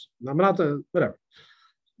fires. I'm not the whatever.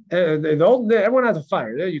 And in the olden days, everyone had a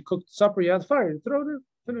fire. Yeah, you cooked supper, you had fire, you throw it in,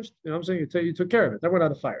 finished. You know what I'm saying? You took care of it. Everyone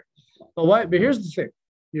had a fire. But why? But here's the thing: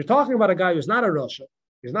 you're talking about a guy who's not a Rasha.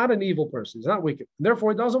 He's not an evil person. He's not wicked.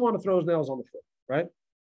 Therefore, he doesn't want to throw his nails on the floor, right?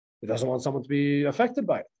 He doesn't want someone to be affected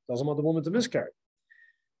by it. Doesn't want the woman to miscarry.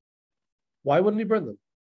 Why wouldn't he burn them?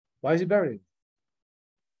 Why is he burying them?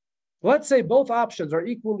 Let's say both options are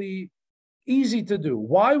equally easy to do.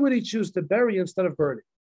 Why would he choose to bury instead of burning?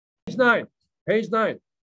 Page 9. Page 9.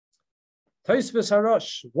 Taisvis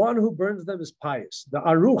Harash, one who burns them is pious. The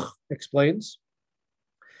Aruch explains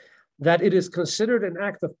that it is considered an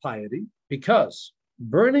act of piety because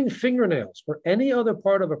burning fingernails or any other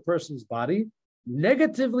part of a person's body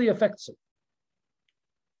negatively affects him.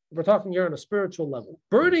 We're talking here on a spiritual level.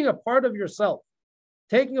 Burning a part of yourself,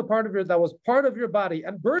 taking a part of that was part of your body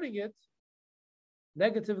and burning it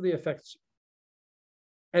negatively affects you.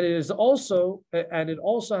 And it also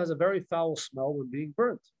has a very foul smell when being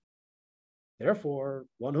burnt. Therefore,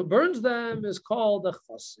 one who burns them is called a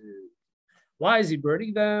chassid. Why is he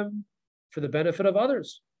burning them? For the benefit of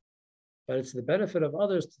others. But it's the benefit of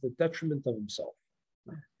others to the detriment of himself.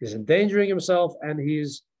 He's endangering himself and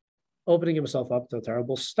he's opening himself up to a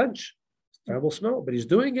terrible stench, terrible smell, but he's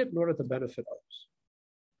doing it in order to benefit others.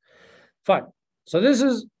 Fine. So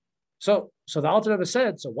the Alter Rebbe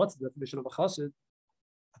said, so what's the definition of a chassid?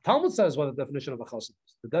 The Talmud says what the definition of a chassid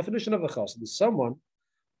is. The definition of a chassid is someone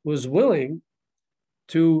who is willing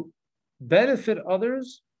to benefit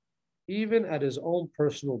others even at his own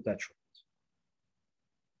personal detriment.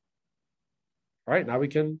 All right, now we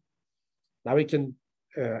can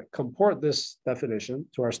comport this definition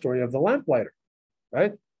to our story of the lamplighter,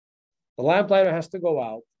 right? The lamplighter has to go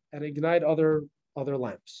out and ignite other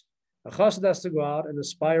lamps. A chassid has to go out and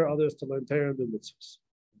inspire others to learn Torah and do mitzvahs.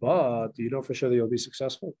 But do you know for sure that you'll be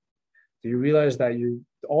successful? Do you realize that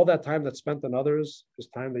all that time that's spent on others is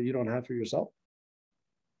time that you don't have for yourself?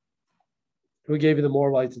 Who gave you the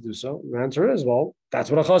moral right to do so? The answer is, well,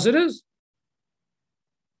 that's what a chassid is.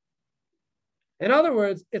 In other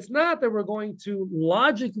words, it's not that we're going to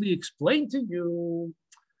logically explain to you,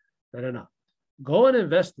 no. Go and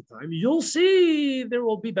invest the time. You'll see there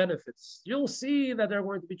will be benefits. You'll see that there are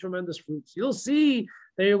going to be tremendous fruits. You'll see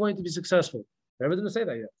that you're going to be successful. Never didn't say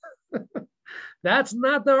that yet. That's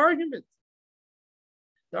not the argument.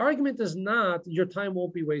 The argument is not your time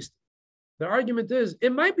won't be wasted. The argument is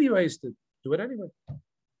it might be wasted. Do it anyway.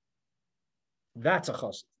 That's a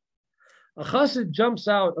chassid. A chassid jumps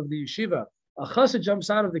out of the yeshiva. A chassid jumps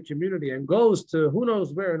out of the community and goes to who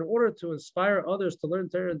knows where in order to inspire others to learn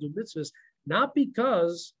Torah and do mitzvahs, not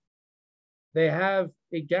because they have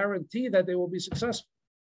a guarantee that they will be successful.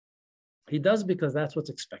 He does because that's what's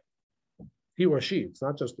expected. He or she. It's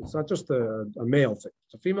not just a male thing.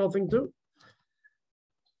 It's a female thing too.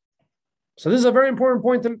 So this is a very important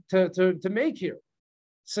point to make here.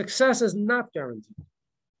 Success is not guaranteed.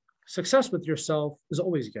 Success with yourself is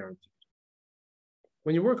always guaranteed.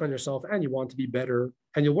 When you work on yourself and you want to be better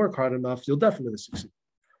and you work hard enough, you'll definitely succeed.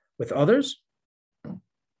 With others,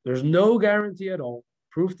 there's no guarantee at all.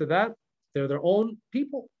 Proof to that, they're their own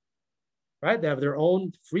people, right? They have their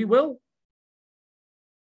own free will.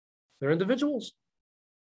 They're individuals.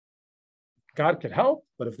 God could help,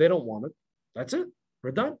 but if they don't want it, that's it.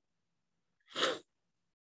 We're done.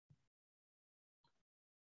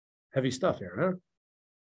 Heavy stuff here, huh?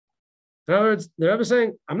 In other words, they're ever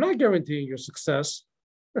saying, I'm not guaranteeing your success,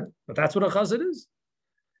 but that's what a chassid is.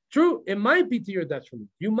 True, it might be to your detriment.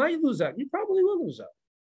 You might lose out. You probably will lose out.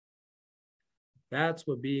 That's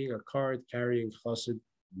what being a card-carrying chassid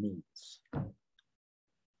means.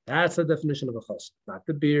 That's the definition of a chassid. Not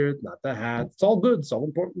the beard, not the hat. It's all good. It's all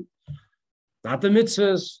important. Not the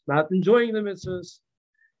mitzvahs, not enjoying the mitzvahs.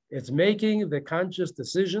 It's making the conscious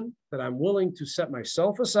decision that I'm willing to set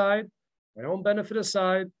myself aside, my own benefit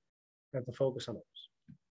aside, and to focus on others.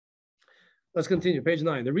 Let's continue. Page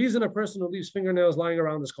 9. The reason a person who leaves fingernails lying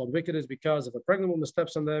around is called wicked is because if a pregnant woman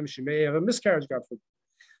steps on them, she may have a miscarriage, God forbid.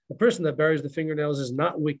 The person that buries the fingernails is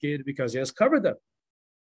not wicked because he has covered them.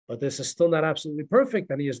 But this is still not absolutely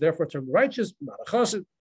perfect, and he is therefore termed righteous, not a chassid,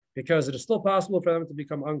 because it is still possible for them to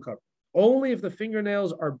become uncovered. Only if the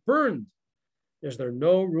fingernails are burned is there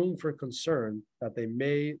no room for concern that they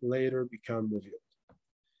may later become revealed.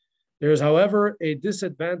 There is, however, a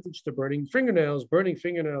disadvantage to burning fingernails. Burning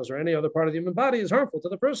fingernails or any other part of the human body is harmful to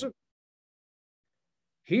the person.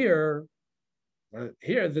 Here,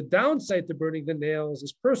 the downside to burning the nails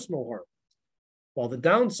is personal harm. while the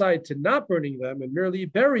downside to not burning them and merely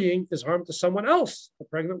burying is harm to someone else, a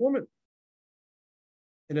pregnant woman.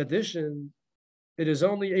 In addition, it is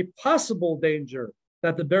only a possible danger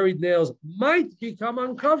that the buried nails might become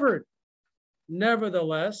uncovered.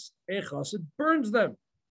 Nevertheless, a chassid burns them.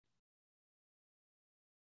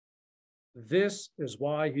 This is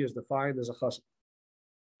why he is defined as a chassid,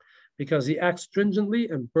 because he acts stringently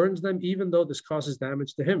and burns them even though this causes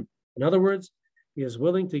damage to him. In other words, he is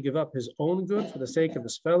willing to give up his own good for the sake of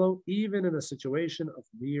his fellow, even in a situation of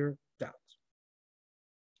mere doubt.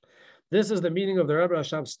 This is the meaning of the Rebbe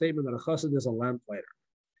Rashab's statement that a chassid is a lamplighter.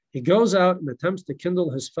 He goes out and attempts to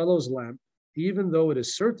kindle his fellow's lamp, even though it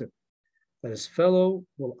is certain that his fellow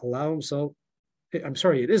will allow himself,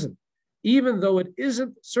 it isn't. Even though it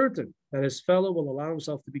isn't certain that his fellow will allow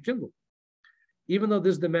himself to be kindled. Even though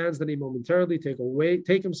this demands that he momentarily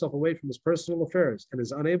take himself away from his personal affairs and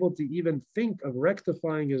is unable to even think of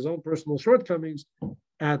rectifying his own personal shortcomings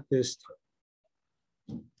at this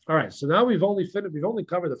time. All right, so now we've only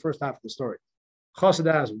covered the first half of the story.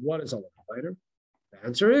 Chassid asks, what is a lamplighter? The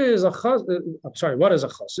answer is what is a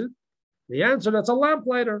chassid? The answer, that's a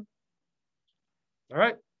lamplighter. All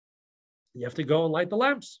right, you have to go and light the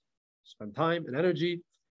lamps, spend time and energy.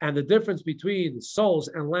 And the difference between souls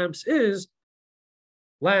and lamps is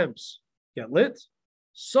lamps get lit,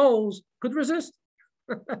 souls could resist.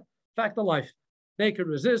 Fact of life. They could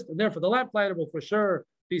resist, and therefore the lamplighter will for sure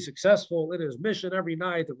be successful in his mission every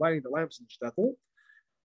night of lighting the lamps in the shtetl.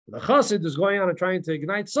 The chassid is going on and trying to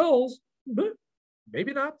ignite souls, but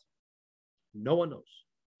maybe not. No one knows.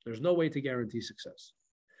 There's no way to guarantee success.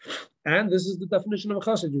 And this is the definition of a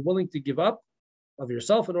chassid. You're willing to give up of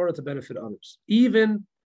yourself in order to benefit others, even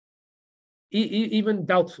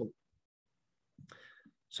doubtfully.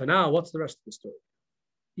 So now, what's the rest of the story?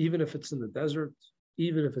 Even if it's in the desert,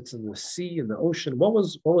 even if it's in the sea, in the ocean, what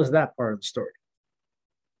was that part of the story?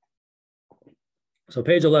 So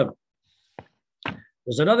page 11.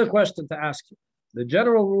 There's another question to ask you. The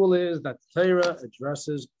general rule is that Torah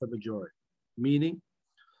addresses the majority, meaning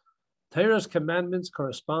Torah's commandments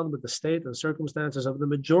correspond with the state and circumstances of the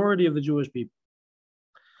majority of the Jewish people.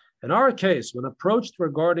 In our case, when approached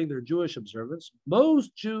regarding their Jewish observance,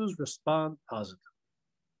 most Jews respond positively.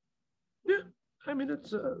 Yeah, I mean,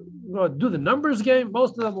 it's do the numbers game,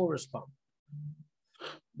 most of them will respond.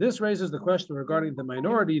 This raises the question regarding the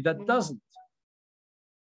minority that doesn't.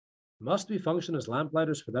 Must we function as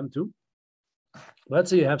lamplighters for them too? Let's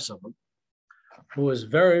say you have someone who is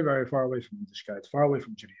very, very far away from Yiddishkeit, far away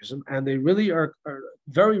from Judaism, and they really are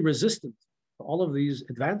very resistant to all of these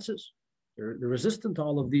advances. They're resistant to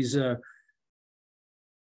all of these, to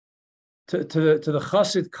the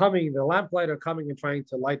chassid coming, the lamplighter coming and trying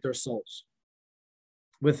to light their souls.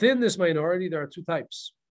 Within this minority, there are two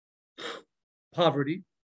types. Poverty.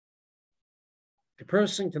 A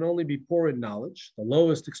person can only be poor in knowledge, the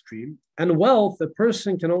lowest extreme, and wealth, a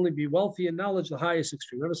person can only be wealthy in knowledge, the highest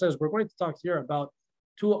extreme. Remember, says we're going to talk here about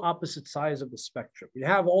two opposite sides of the spectrum. You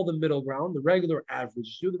have all the middle ground, the regular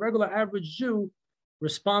average Jew. The regular average Jew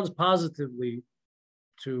responds positively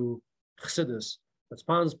to chassidus,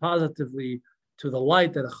 responds positively to the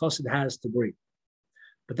light that a chassid has to bring.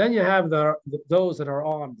 But then you have those that are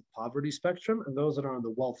on the poverty spectrum and those that are on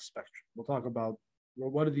the wealth spectrum. We'll talk about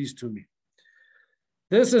what do these two mean.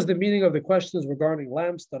 This is the meaning of the questions regarding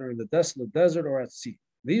lamps that are in the desolate desert or at sea.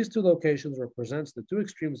 These two locations represents the two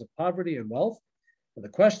extremes of poverty and wealth. And the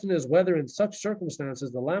question is whether in such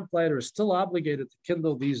circumstances the lamplighter is still obligated to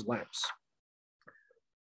kindle these lamps.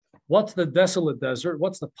 What's the desolate desert?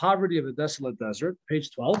 What's the poverty of the desolate desert?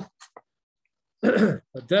 Page 12. A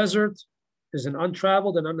desert is an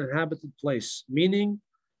untraveled and uninhabited place, meaning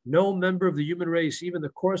no member of the human race, even the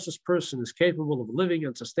coarsest person, is capable of living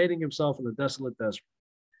and sustaining himself in the desolate desert.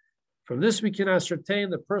 From this, we can ascertain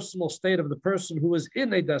the personal state of the person who is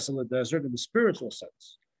in a desolate desert in the spiritual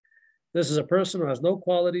sense. This is a person who has no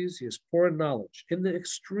qualities, he is poor in knowledge, in the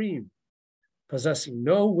extreme, possessing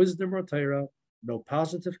no wisdom or Torah, no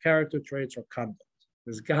positive character traits or conduct.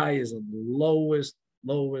 This guy is on the lowest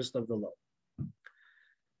of the low.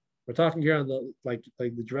 We're talking here on the like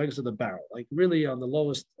the dregs of the barrel, like really on the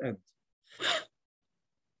lowest end.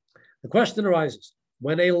 The question arises,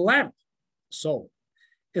 when a lamp soul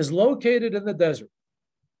is located in the desert,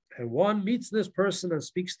 and one meets this person and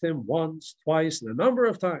speaks to him once, twice, and a number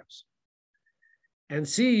of times, and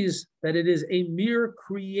sees that it is a mere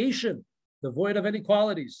creation, devoid of any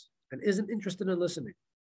qualities, and isn't interested in listening,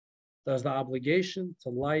 does the obligation to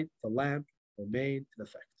light the lamp remain in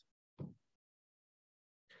effect?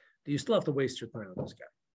 Do you still have to waste your time on this guy?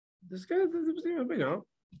 This guy,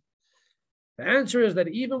 The answer is that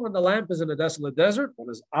even when the lamp is in a desolate desert, one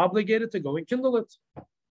is obligated to go and kindle it.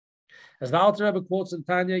 As the Alter Rebbe quotes in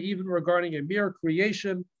Tanya, even regarding a mere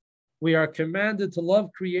creation, we are commanded to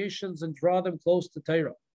love creations and draw them close to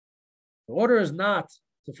Torah. The order is not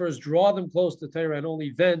to first draw them close to Torah and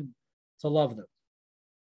only then to love them.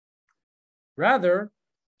 Rather,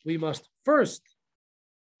 we must first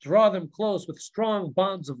draw them close with strong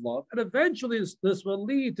bonds of love, and eventually this will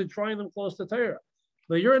lead to drawing them close to Torah.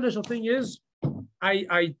 But your initial thing is,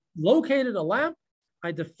 I located a lamp,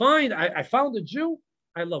 I found a Jew,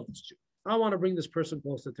 I love this Jew. I want to bring this person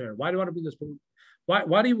close to Torah. Why do I want to bring this person?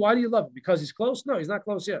 Why do you love him? Because he's close? No, he's not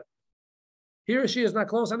close yet. He or she is not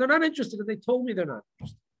close, and they're not interested, and they told me they're not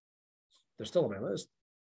interested. They're still on my list.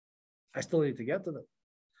 I still need to get to them.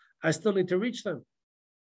 I still need to reach them.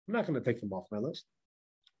 I'm not going to take them off my list.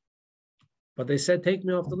 But they said, take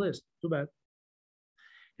me off the list. Too bad.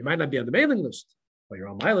 You might not be on the mailing list, but you're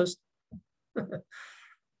on my list.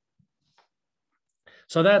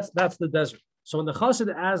 So that's the desert. So when the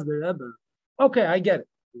Chassid asked the Rebbe, okay, I get it.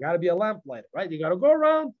 You got to be a lamplighter, right? You got to go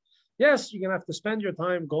around. Yes, you're going to have to spend your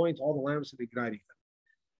time going to all the lamps and igniting them.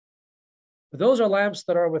 But those are lamps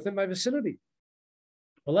that are within my vicinity.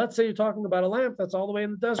 But let's say you're talking about a lamp that's all the way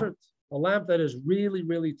in the desert, a lamp that is really,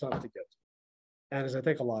 really tough to get. And it's going to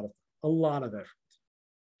take a lot of effort.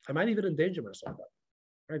 I might even endanger myself.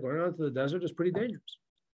 Right? Going out to the desert is pretty dangerous.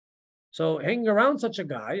 So hanging around such a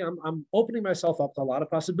guy, I'm opening myself up to a lot of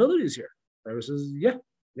possibilities here. Rebbe says, yeah,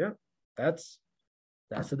 that's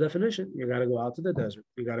the definition. You got to go out to the desert.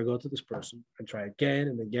 You got to go to this person and try again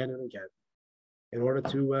and again and again in order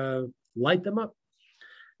to light them up.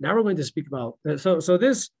 Now we're going to speak about,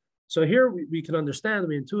 so here we can understand,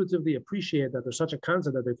 we intuitively appreciate that there's such a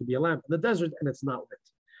concept that there could be a lamp in the desert and it's not lit.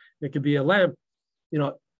 There could be a lamp,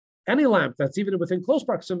 any lamp that's even within close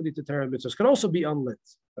proximity to Torah and mitzvahs could also be unlit,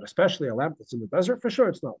 but especially a lamp that's in the desert, for sure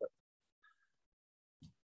it's not lit.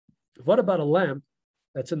 What about a lamp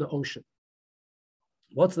that's in the ocean?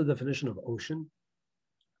 What's the definition of ocean?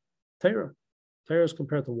 Torah. Torah is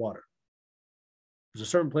compared to water. There's a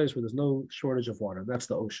certain place where there's no shortage of water. That's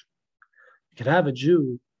the ocean. You could have a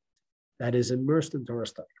Jew that is immersed in Torah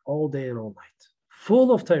study all day and all night,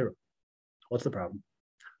 full of Torah. What's the problem?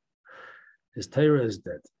 His Torah is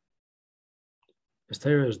dead. His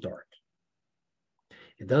Torah is dark.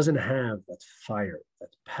 It doesn't have that fire, that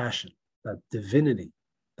passion, that divinity,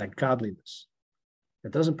 that godliness.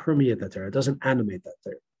 It doesn't permeate that Torah. It doesn't animate that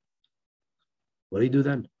Torah. What do you do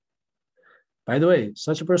then? By the way,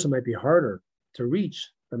 such a person might be harder to reach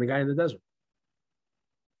than the guy in the desert.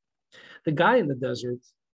 The guy in the desert,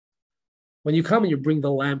 when you come and you bring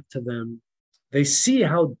the lamp to them, they see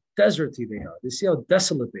how deserty they are. They see how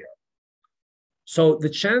desolate they are. So the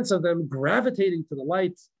chance of them gravitating to the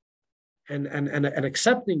light and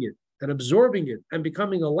accepting it and absorbing it and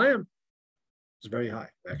becoming a lamp is very high,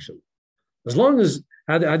 actually. As long as,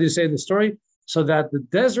 how do you say in the story? So that the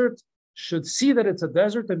desert should see that it's a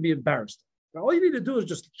desert and be embarrassed. Now, all you need to do is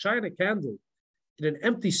just shine a candle in an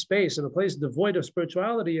empty space, in a place devoid of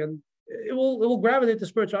spirituality, and it will gravitate to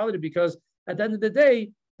spirituality, because at the end of the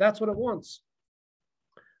day, that's what it wants.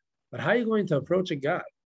 But how are you going to approach a guy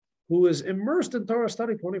who is immersed in Torah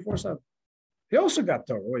study 24/7? He also got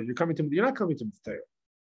Torah. Wait, you're not coming to him with Torah.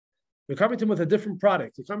 You're coming to him with a different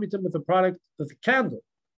product. You're coming to him with a product, with a candle.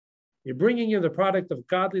 You're bringing in the product of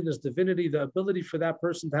godliness, divinity, the ability for that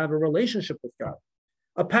person to have a relationship with God,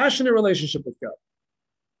 a passionate relationship with God.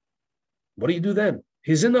 What do you do then?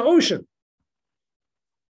 He's in the ocean.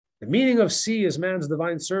 The meaning of sea is man's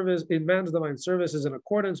divine service. In man's divine service is in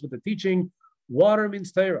accordance with the teaching. Water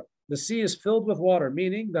means Torah. The sea is filled with water,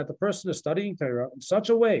 meaning that the person is studying Torah in such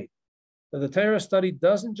a way that the Torah study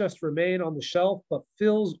doesn't just remain on the shelf, but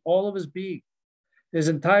fills all of his being. His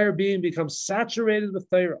entire being becomes saturated with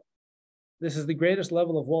Torah. This is the greatest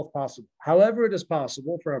level of wealth possible. However, it is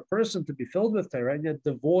possible for a person to be filled with Torah and yet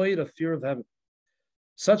devoid of fear of heaven.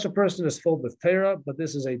 Such a person is filled with Torah, but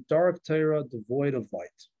this is a dark Torah devoid of light.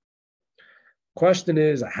 Question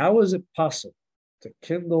is, how is it possible to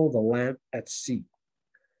kindle the lamp at sea,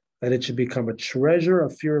 that it should become a treasure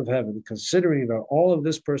of fear of heaven, considering that all of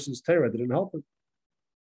this person's Torah didn't help him?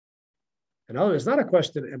 In other words, it's not a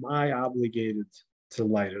question, am I obligated to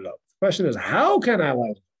light it up? The question is, how can I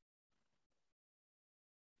light it up?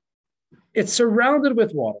 It's surrounded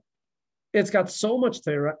with water. It's got so much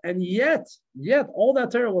Torah, and yet all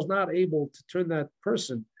that Torah was not able to turn that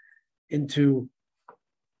person into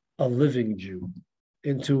a living Jew,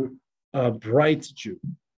 into a bright Jew.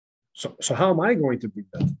 So how am I going to bring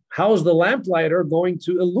that? How is the lamplighter going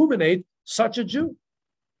to illuminate such a Jew?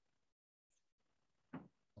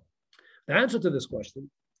 The answer to this question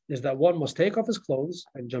is that one must take off his clothes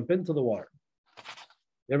and jump into the water.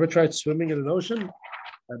 You ever tried swimming in an ocean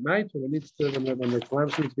at night when it needs to, when the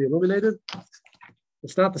lamps need to be illuminated?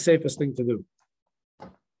 It's not the safest thing to do.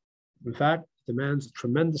 In fact, it demands a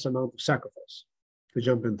tremendous amount of sacrifice to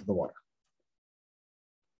jump into the water.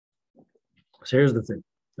 So here's the thing.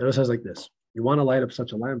 It says like this. You want to light up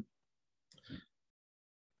such a lamp,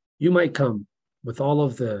 you might come with all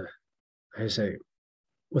of the,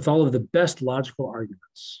 with all of the best logical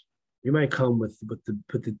arguments. You might come with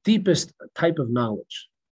the deepest type of knowledge.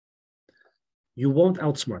 You won't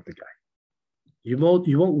outsmart the guy. You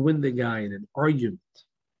won't win the guy in an argument.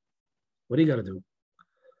 What do you got to do?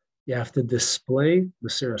 You have to display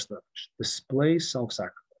Mesiras Nefesh, display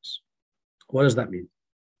self-sacrifice. What does that mean?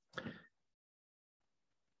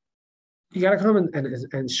 You got to come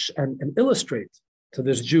and illustrate to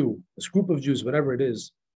this Jew, this group of Jews, whatever it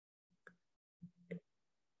is.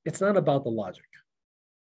 It's not about the logic.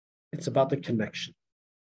 It's about the connection.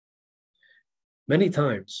 Many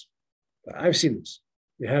times, I've seen this.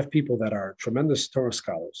 You have people that are tremendous Torah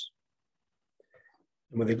scholars.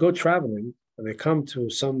 And when they go traveling and they come to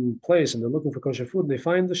some place and they're looking for kosher food, and they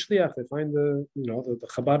find the shliach, they find the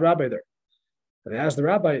Chabad rabbi there. And they ask the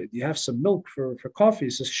rabbi, do you have some milk for coffee?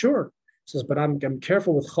 He says, sure. He says, but I'm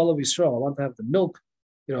careful with Chalav Yisrael. I want to have the milk.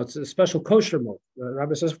 It's a special kosher milk. The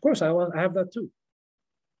rabbi says, of course, I have that too.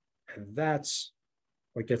 And that's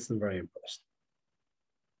what gets them very impressed.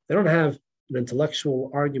 They don't have an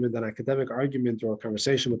intellectual argument, an academic argument, or a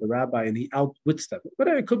conversation with the rabbi, and he outwits them. But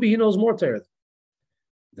it could be he knows more Torah.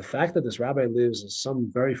 The fact that this rabbi lives in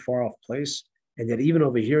some very far off place, and yet even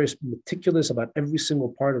over here is meticulous about every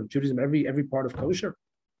single part of Judaism, every part of kosher,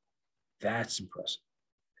 that's impressive.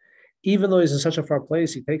 Even though he's in such a far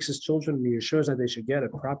place, he takes his children and he assures that they should get a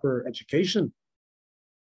proper education.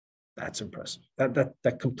 That's impressive.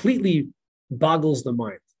 That completely boggles the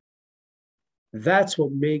mind. That's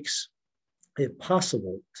what makes it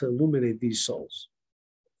possible to illuminate these souls.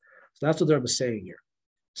 So that's what the Rebbe is saying here.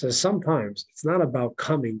 So sometimes it's not about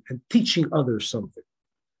coming and teaching others something.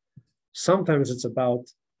 Sometimes it's about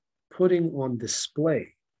putting on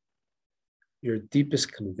display your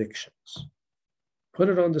deepest convictions. Put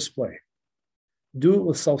it on display. Do it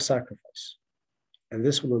with self-sacrifice. And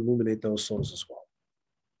this will illuminate those souls as well.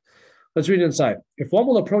 Let's read inside. If one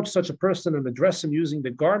will approach such a person and address him using the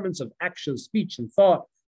garments of action, speech, and thought,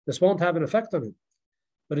 this won't have an effect on him.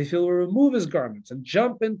 But if he will remove his garments and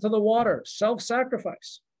jump into the water,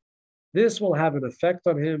 self-sacrifice, this will have an effect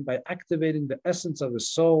on him by activating the essence of his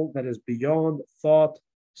soul that is beyond thought,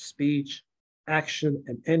 speech, action,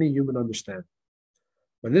 and any human understanding.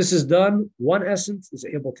 When this is done, one essence is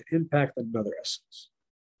able to impact another essence.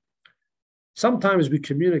 Sometimes we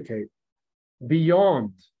communicate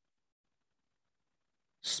beyond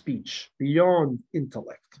speech, beyond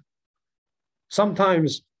intellect.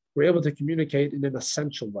 Sometimes we're able to communicate in an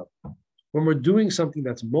essential level. When we're doing something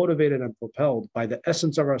that's motivated and propelled by the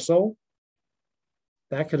essence of our soul,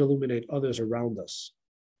 that could illuminate others around us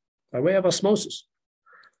by way of osmosis.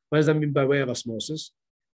 What does that mean by way of osmosis?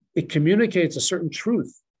 It communicates a certain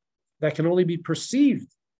truth that can only be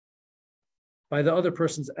perceived by the other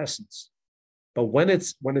person's essence. But when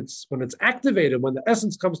it's activated, when the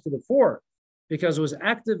essence comes to the fore, because it was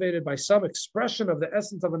activated by some expression of the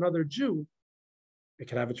essence of another Jew, it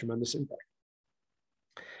can have a tremendous impact.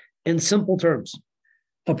 In simple terms,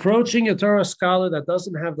 approaching a Torah scholar that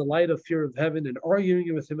doesn't have the light of fear of heaven and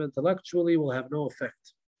arguing with him intellectually will have no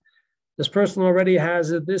effect. This person already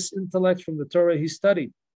has this intellect from the Torah he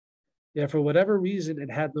studied. Yet for whatever reason,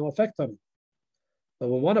 it had no effect on him. But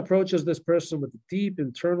when one approaches this person with the deep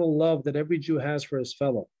internal love that every Jew has for his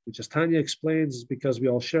fellow, which as Tanya explains is because we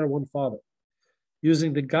all share one Father,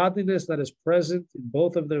 using the godliness that is present in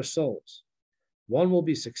both of their souls, one will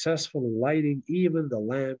be successful in lighting even the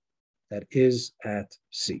lamp that is at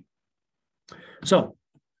sea. So,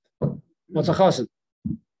 what's a chassid?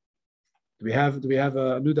 Do we have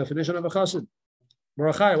a new definition of a chassid?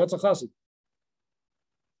 Mordechai, what's a chassid?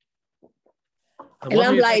 A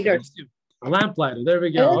lamplighter. A lamplighter. There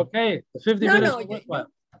we go. Okay, the 50 minutes.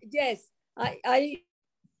 Yes,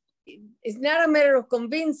 it's not a matter of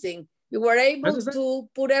convincing. You were able to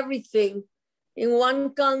put everything in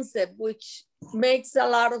one concept, which makes a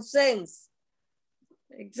lot of sense.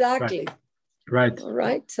 Exactly. Right. All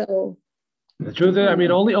right. So the truth is, I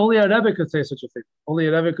mean, only a Rebbe could say such a thing. Only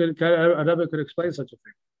a Rebbe could explain such a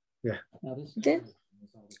thing. Yeah.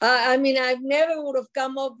 I mean, I've never would have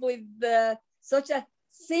come up with such a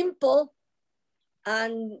simple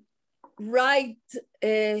and right,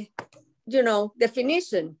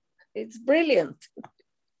 definition. It's brilliant.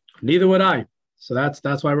 Neither would I. So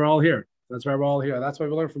that's why we're all here. That's why we're all here. That's why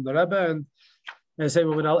we learn from the Rebbe. And I say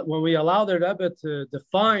when we allow the Rebbe to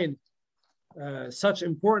define such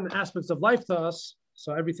important aspects of life to us,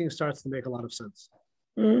 so everything starts to make a lot of sense.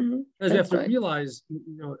 As we have to realize,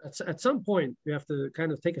 at some point, we have to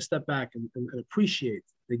kind of take a step back and appreciate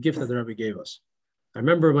the gift that the Rebbe gave us. I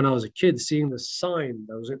remember when I was a kid seeing the sign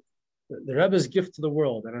that was the Rebbe's gift to the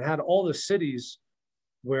world, and it had all the cities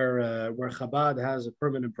where Chabad has a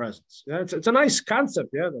permanent presence. Yeah, it's a nice concept.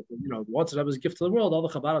 Yeah, that, what's the Rebbe's gift to the world? All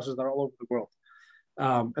the Chabadists are all over the world,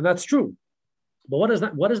 and that's true. But what does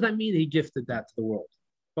that mean? He gifted that to the world.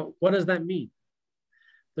 But what does that mean?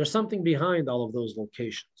 There's something behind all of those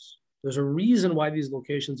locations. There's a reason why these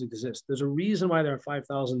locations exist. There's a reason why there are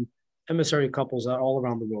 5,000 emissary couples all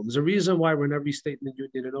around the world. There's a reason why we're in every state in the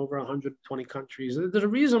Union in over 120 countries. There's a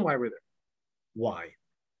reason why we're there. Why?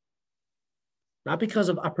 Not because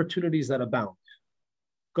of opportunities that abound.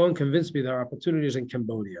 Go and convince me there are opportunities in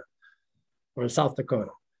Cambodia or in South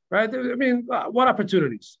Dakota, right? I mean, what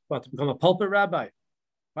opportunities? What, to become a pulpit rabbi?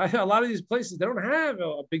 Right? A lot of these places, they don't have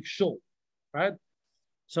a big shul, right?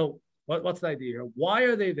 So what's the idea here? Why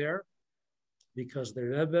are they there? Because the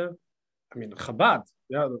Rebbe, Chabad,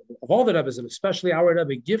 of all the Rebbes, and especially our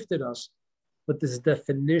Rebbe, gifted us with this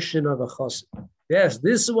definition of a chassid. Yes,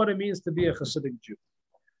 this is what it means to be a Hasidic Jew.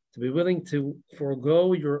 To be willing to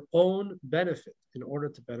forego your own benefit in order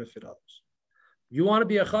to benefit others. You want to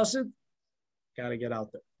be a chassid? Got to get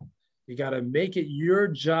out there. You got to make it your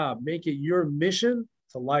job, make it your mission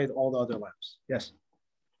to light all the other lamps. Yes?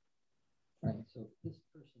 Right, so this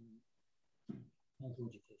person has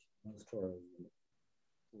education, knows Torah,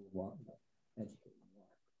 educated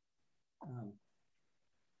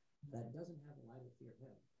that doesn't have a light of fear of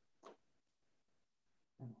heaven.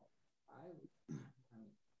 And I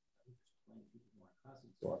explain people who are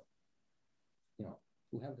Hasid, or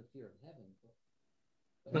who have the fear of heaven,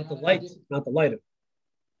 but not the light, not the light of it.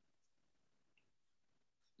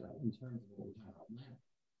 In terms of what we're talking about now.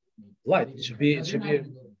 Light. It should be.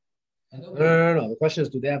 No. The question is,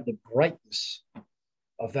 do they have the brightness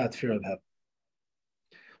of that fear of heaven?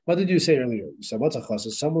 What did you say earlier? You said, what's a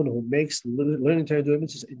chassid? Someone who makes learning Torah doing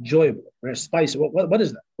mitzvahs enjoyable, right? Spicy. What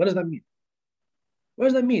is that? What does that mean? What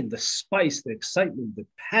does that mean? The spice, the excitement, the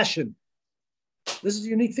passion. This is a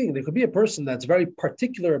unique thing. There could be a person that's very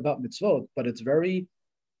particular about mitzvot, but it's very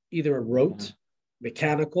either rote,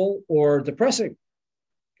 mechanical, or depressing. It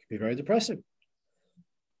could be very depressing.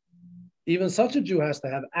 Even such a Jew has to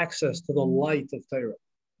have access to the light of Torah.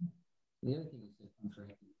 The other thing is that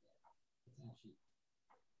it's actually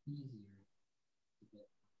easier to get.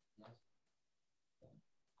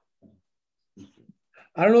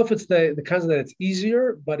 I don't know if it's the concept that it's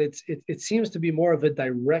easier, but it seems to be more of a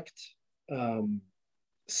direct,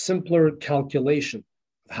 simpler calculation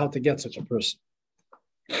of how to get such a person.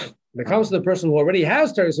 When it comes to the person who already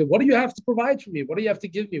has Torah, say, what do you have to provide for me? What do you have to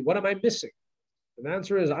give me? What am I missing? And the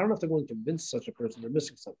answer is, I don't have to go and convince such a person they're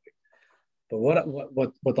missing something. But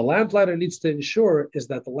what the lamplighter needs to ensure is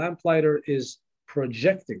that the lamplighter is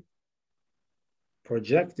projecting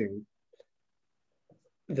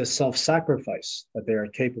the self-sacrifice that they are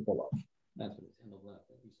capable of. That's what it's in the love.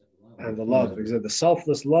 And the love, the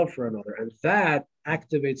selfless love for another. And that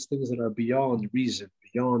activates things that are beyond reason,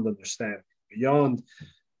 beyond understanding, beyond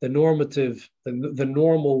the normative, the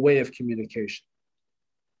normal way of communication.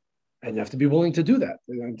 And you have to be willing to do that.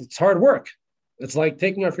 It's hard work. It's like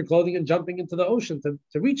taking off your clothing and jumping into the ocean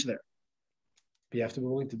to reach there. But you have to be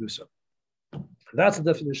willing to do so. That's the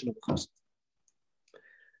definition of a chassid.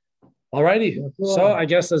 All righty. So I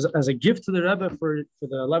guess as a gift to the Rebbe for the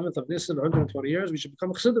 11th of Nisan, 120 years, we should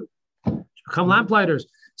become chassidim, become lamplighters.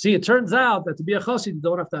 See, it turns out that to be a chassid, you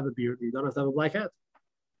don't have to have a beard. You don't have to have a black hat.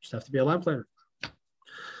 You just have to be a lamplighter.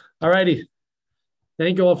 All righty.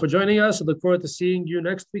 Thank you all for joining us. I look forward to seeing you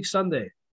next week, Sunday.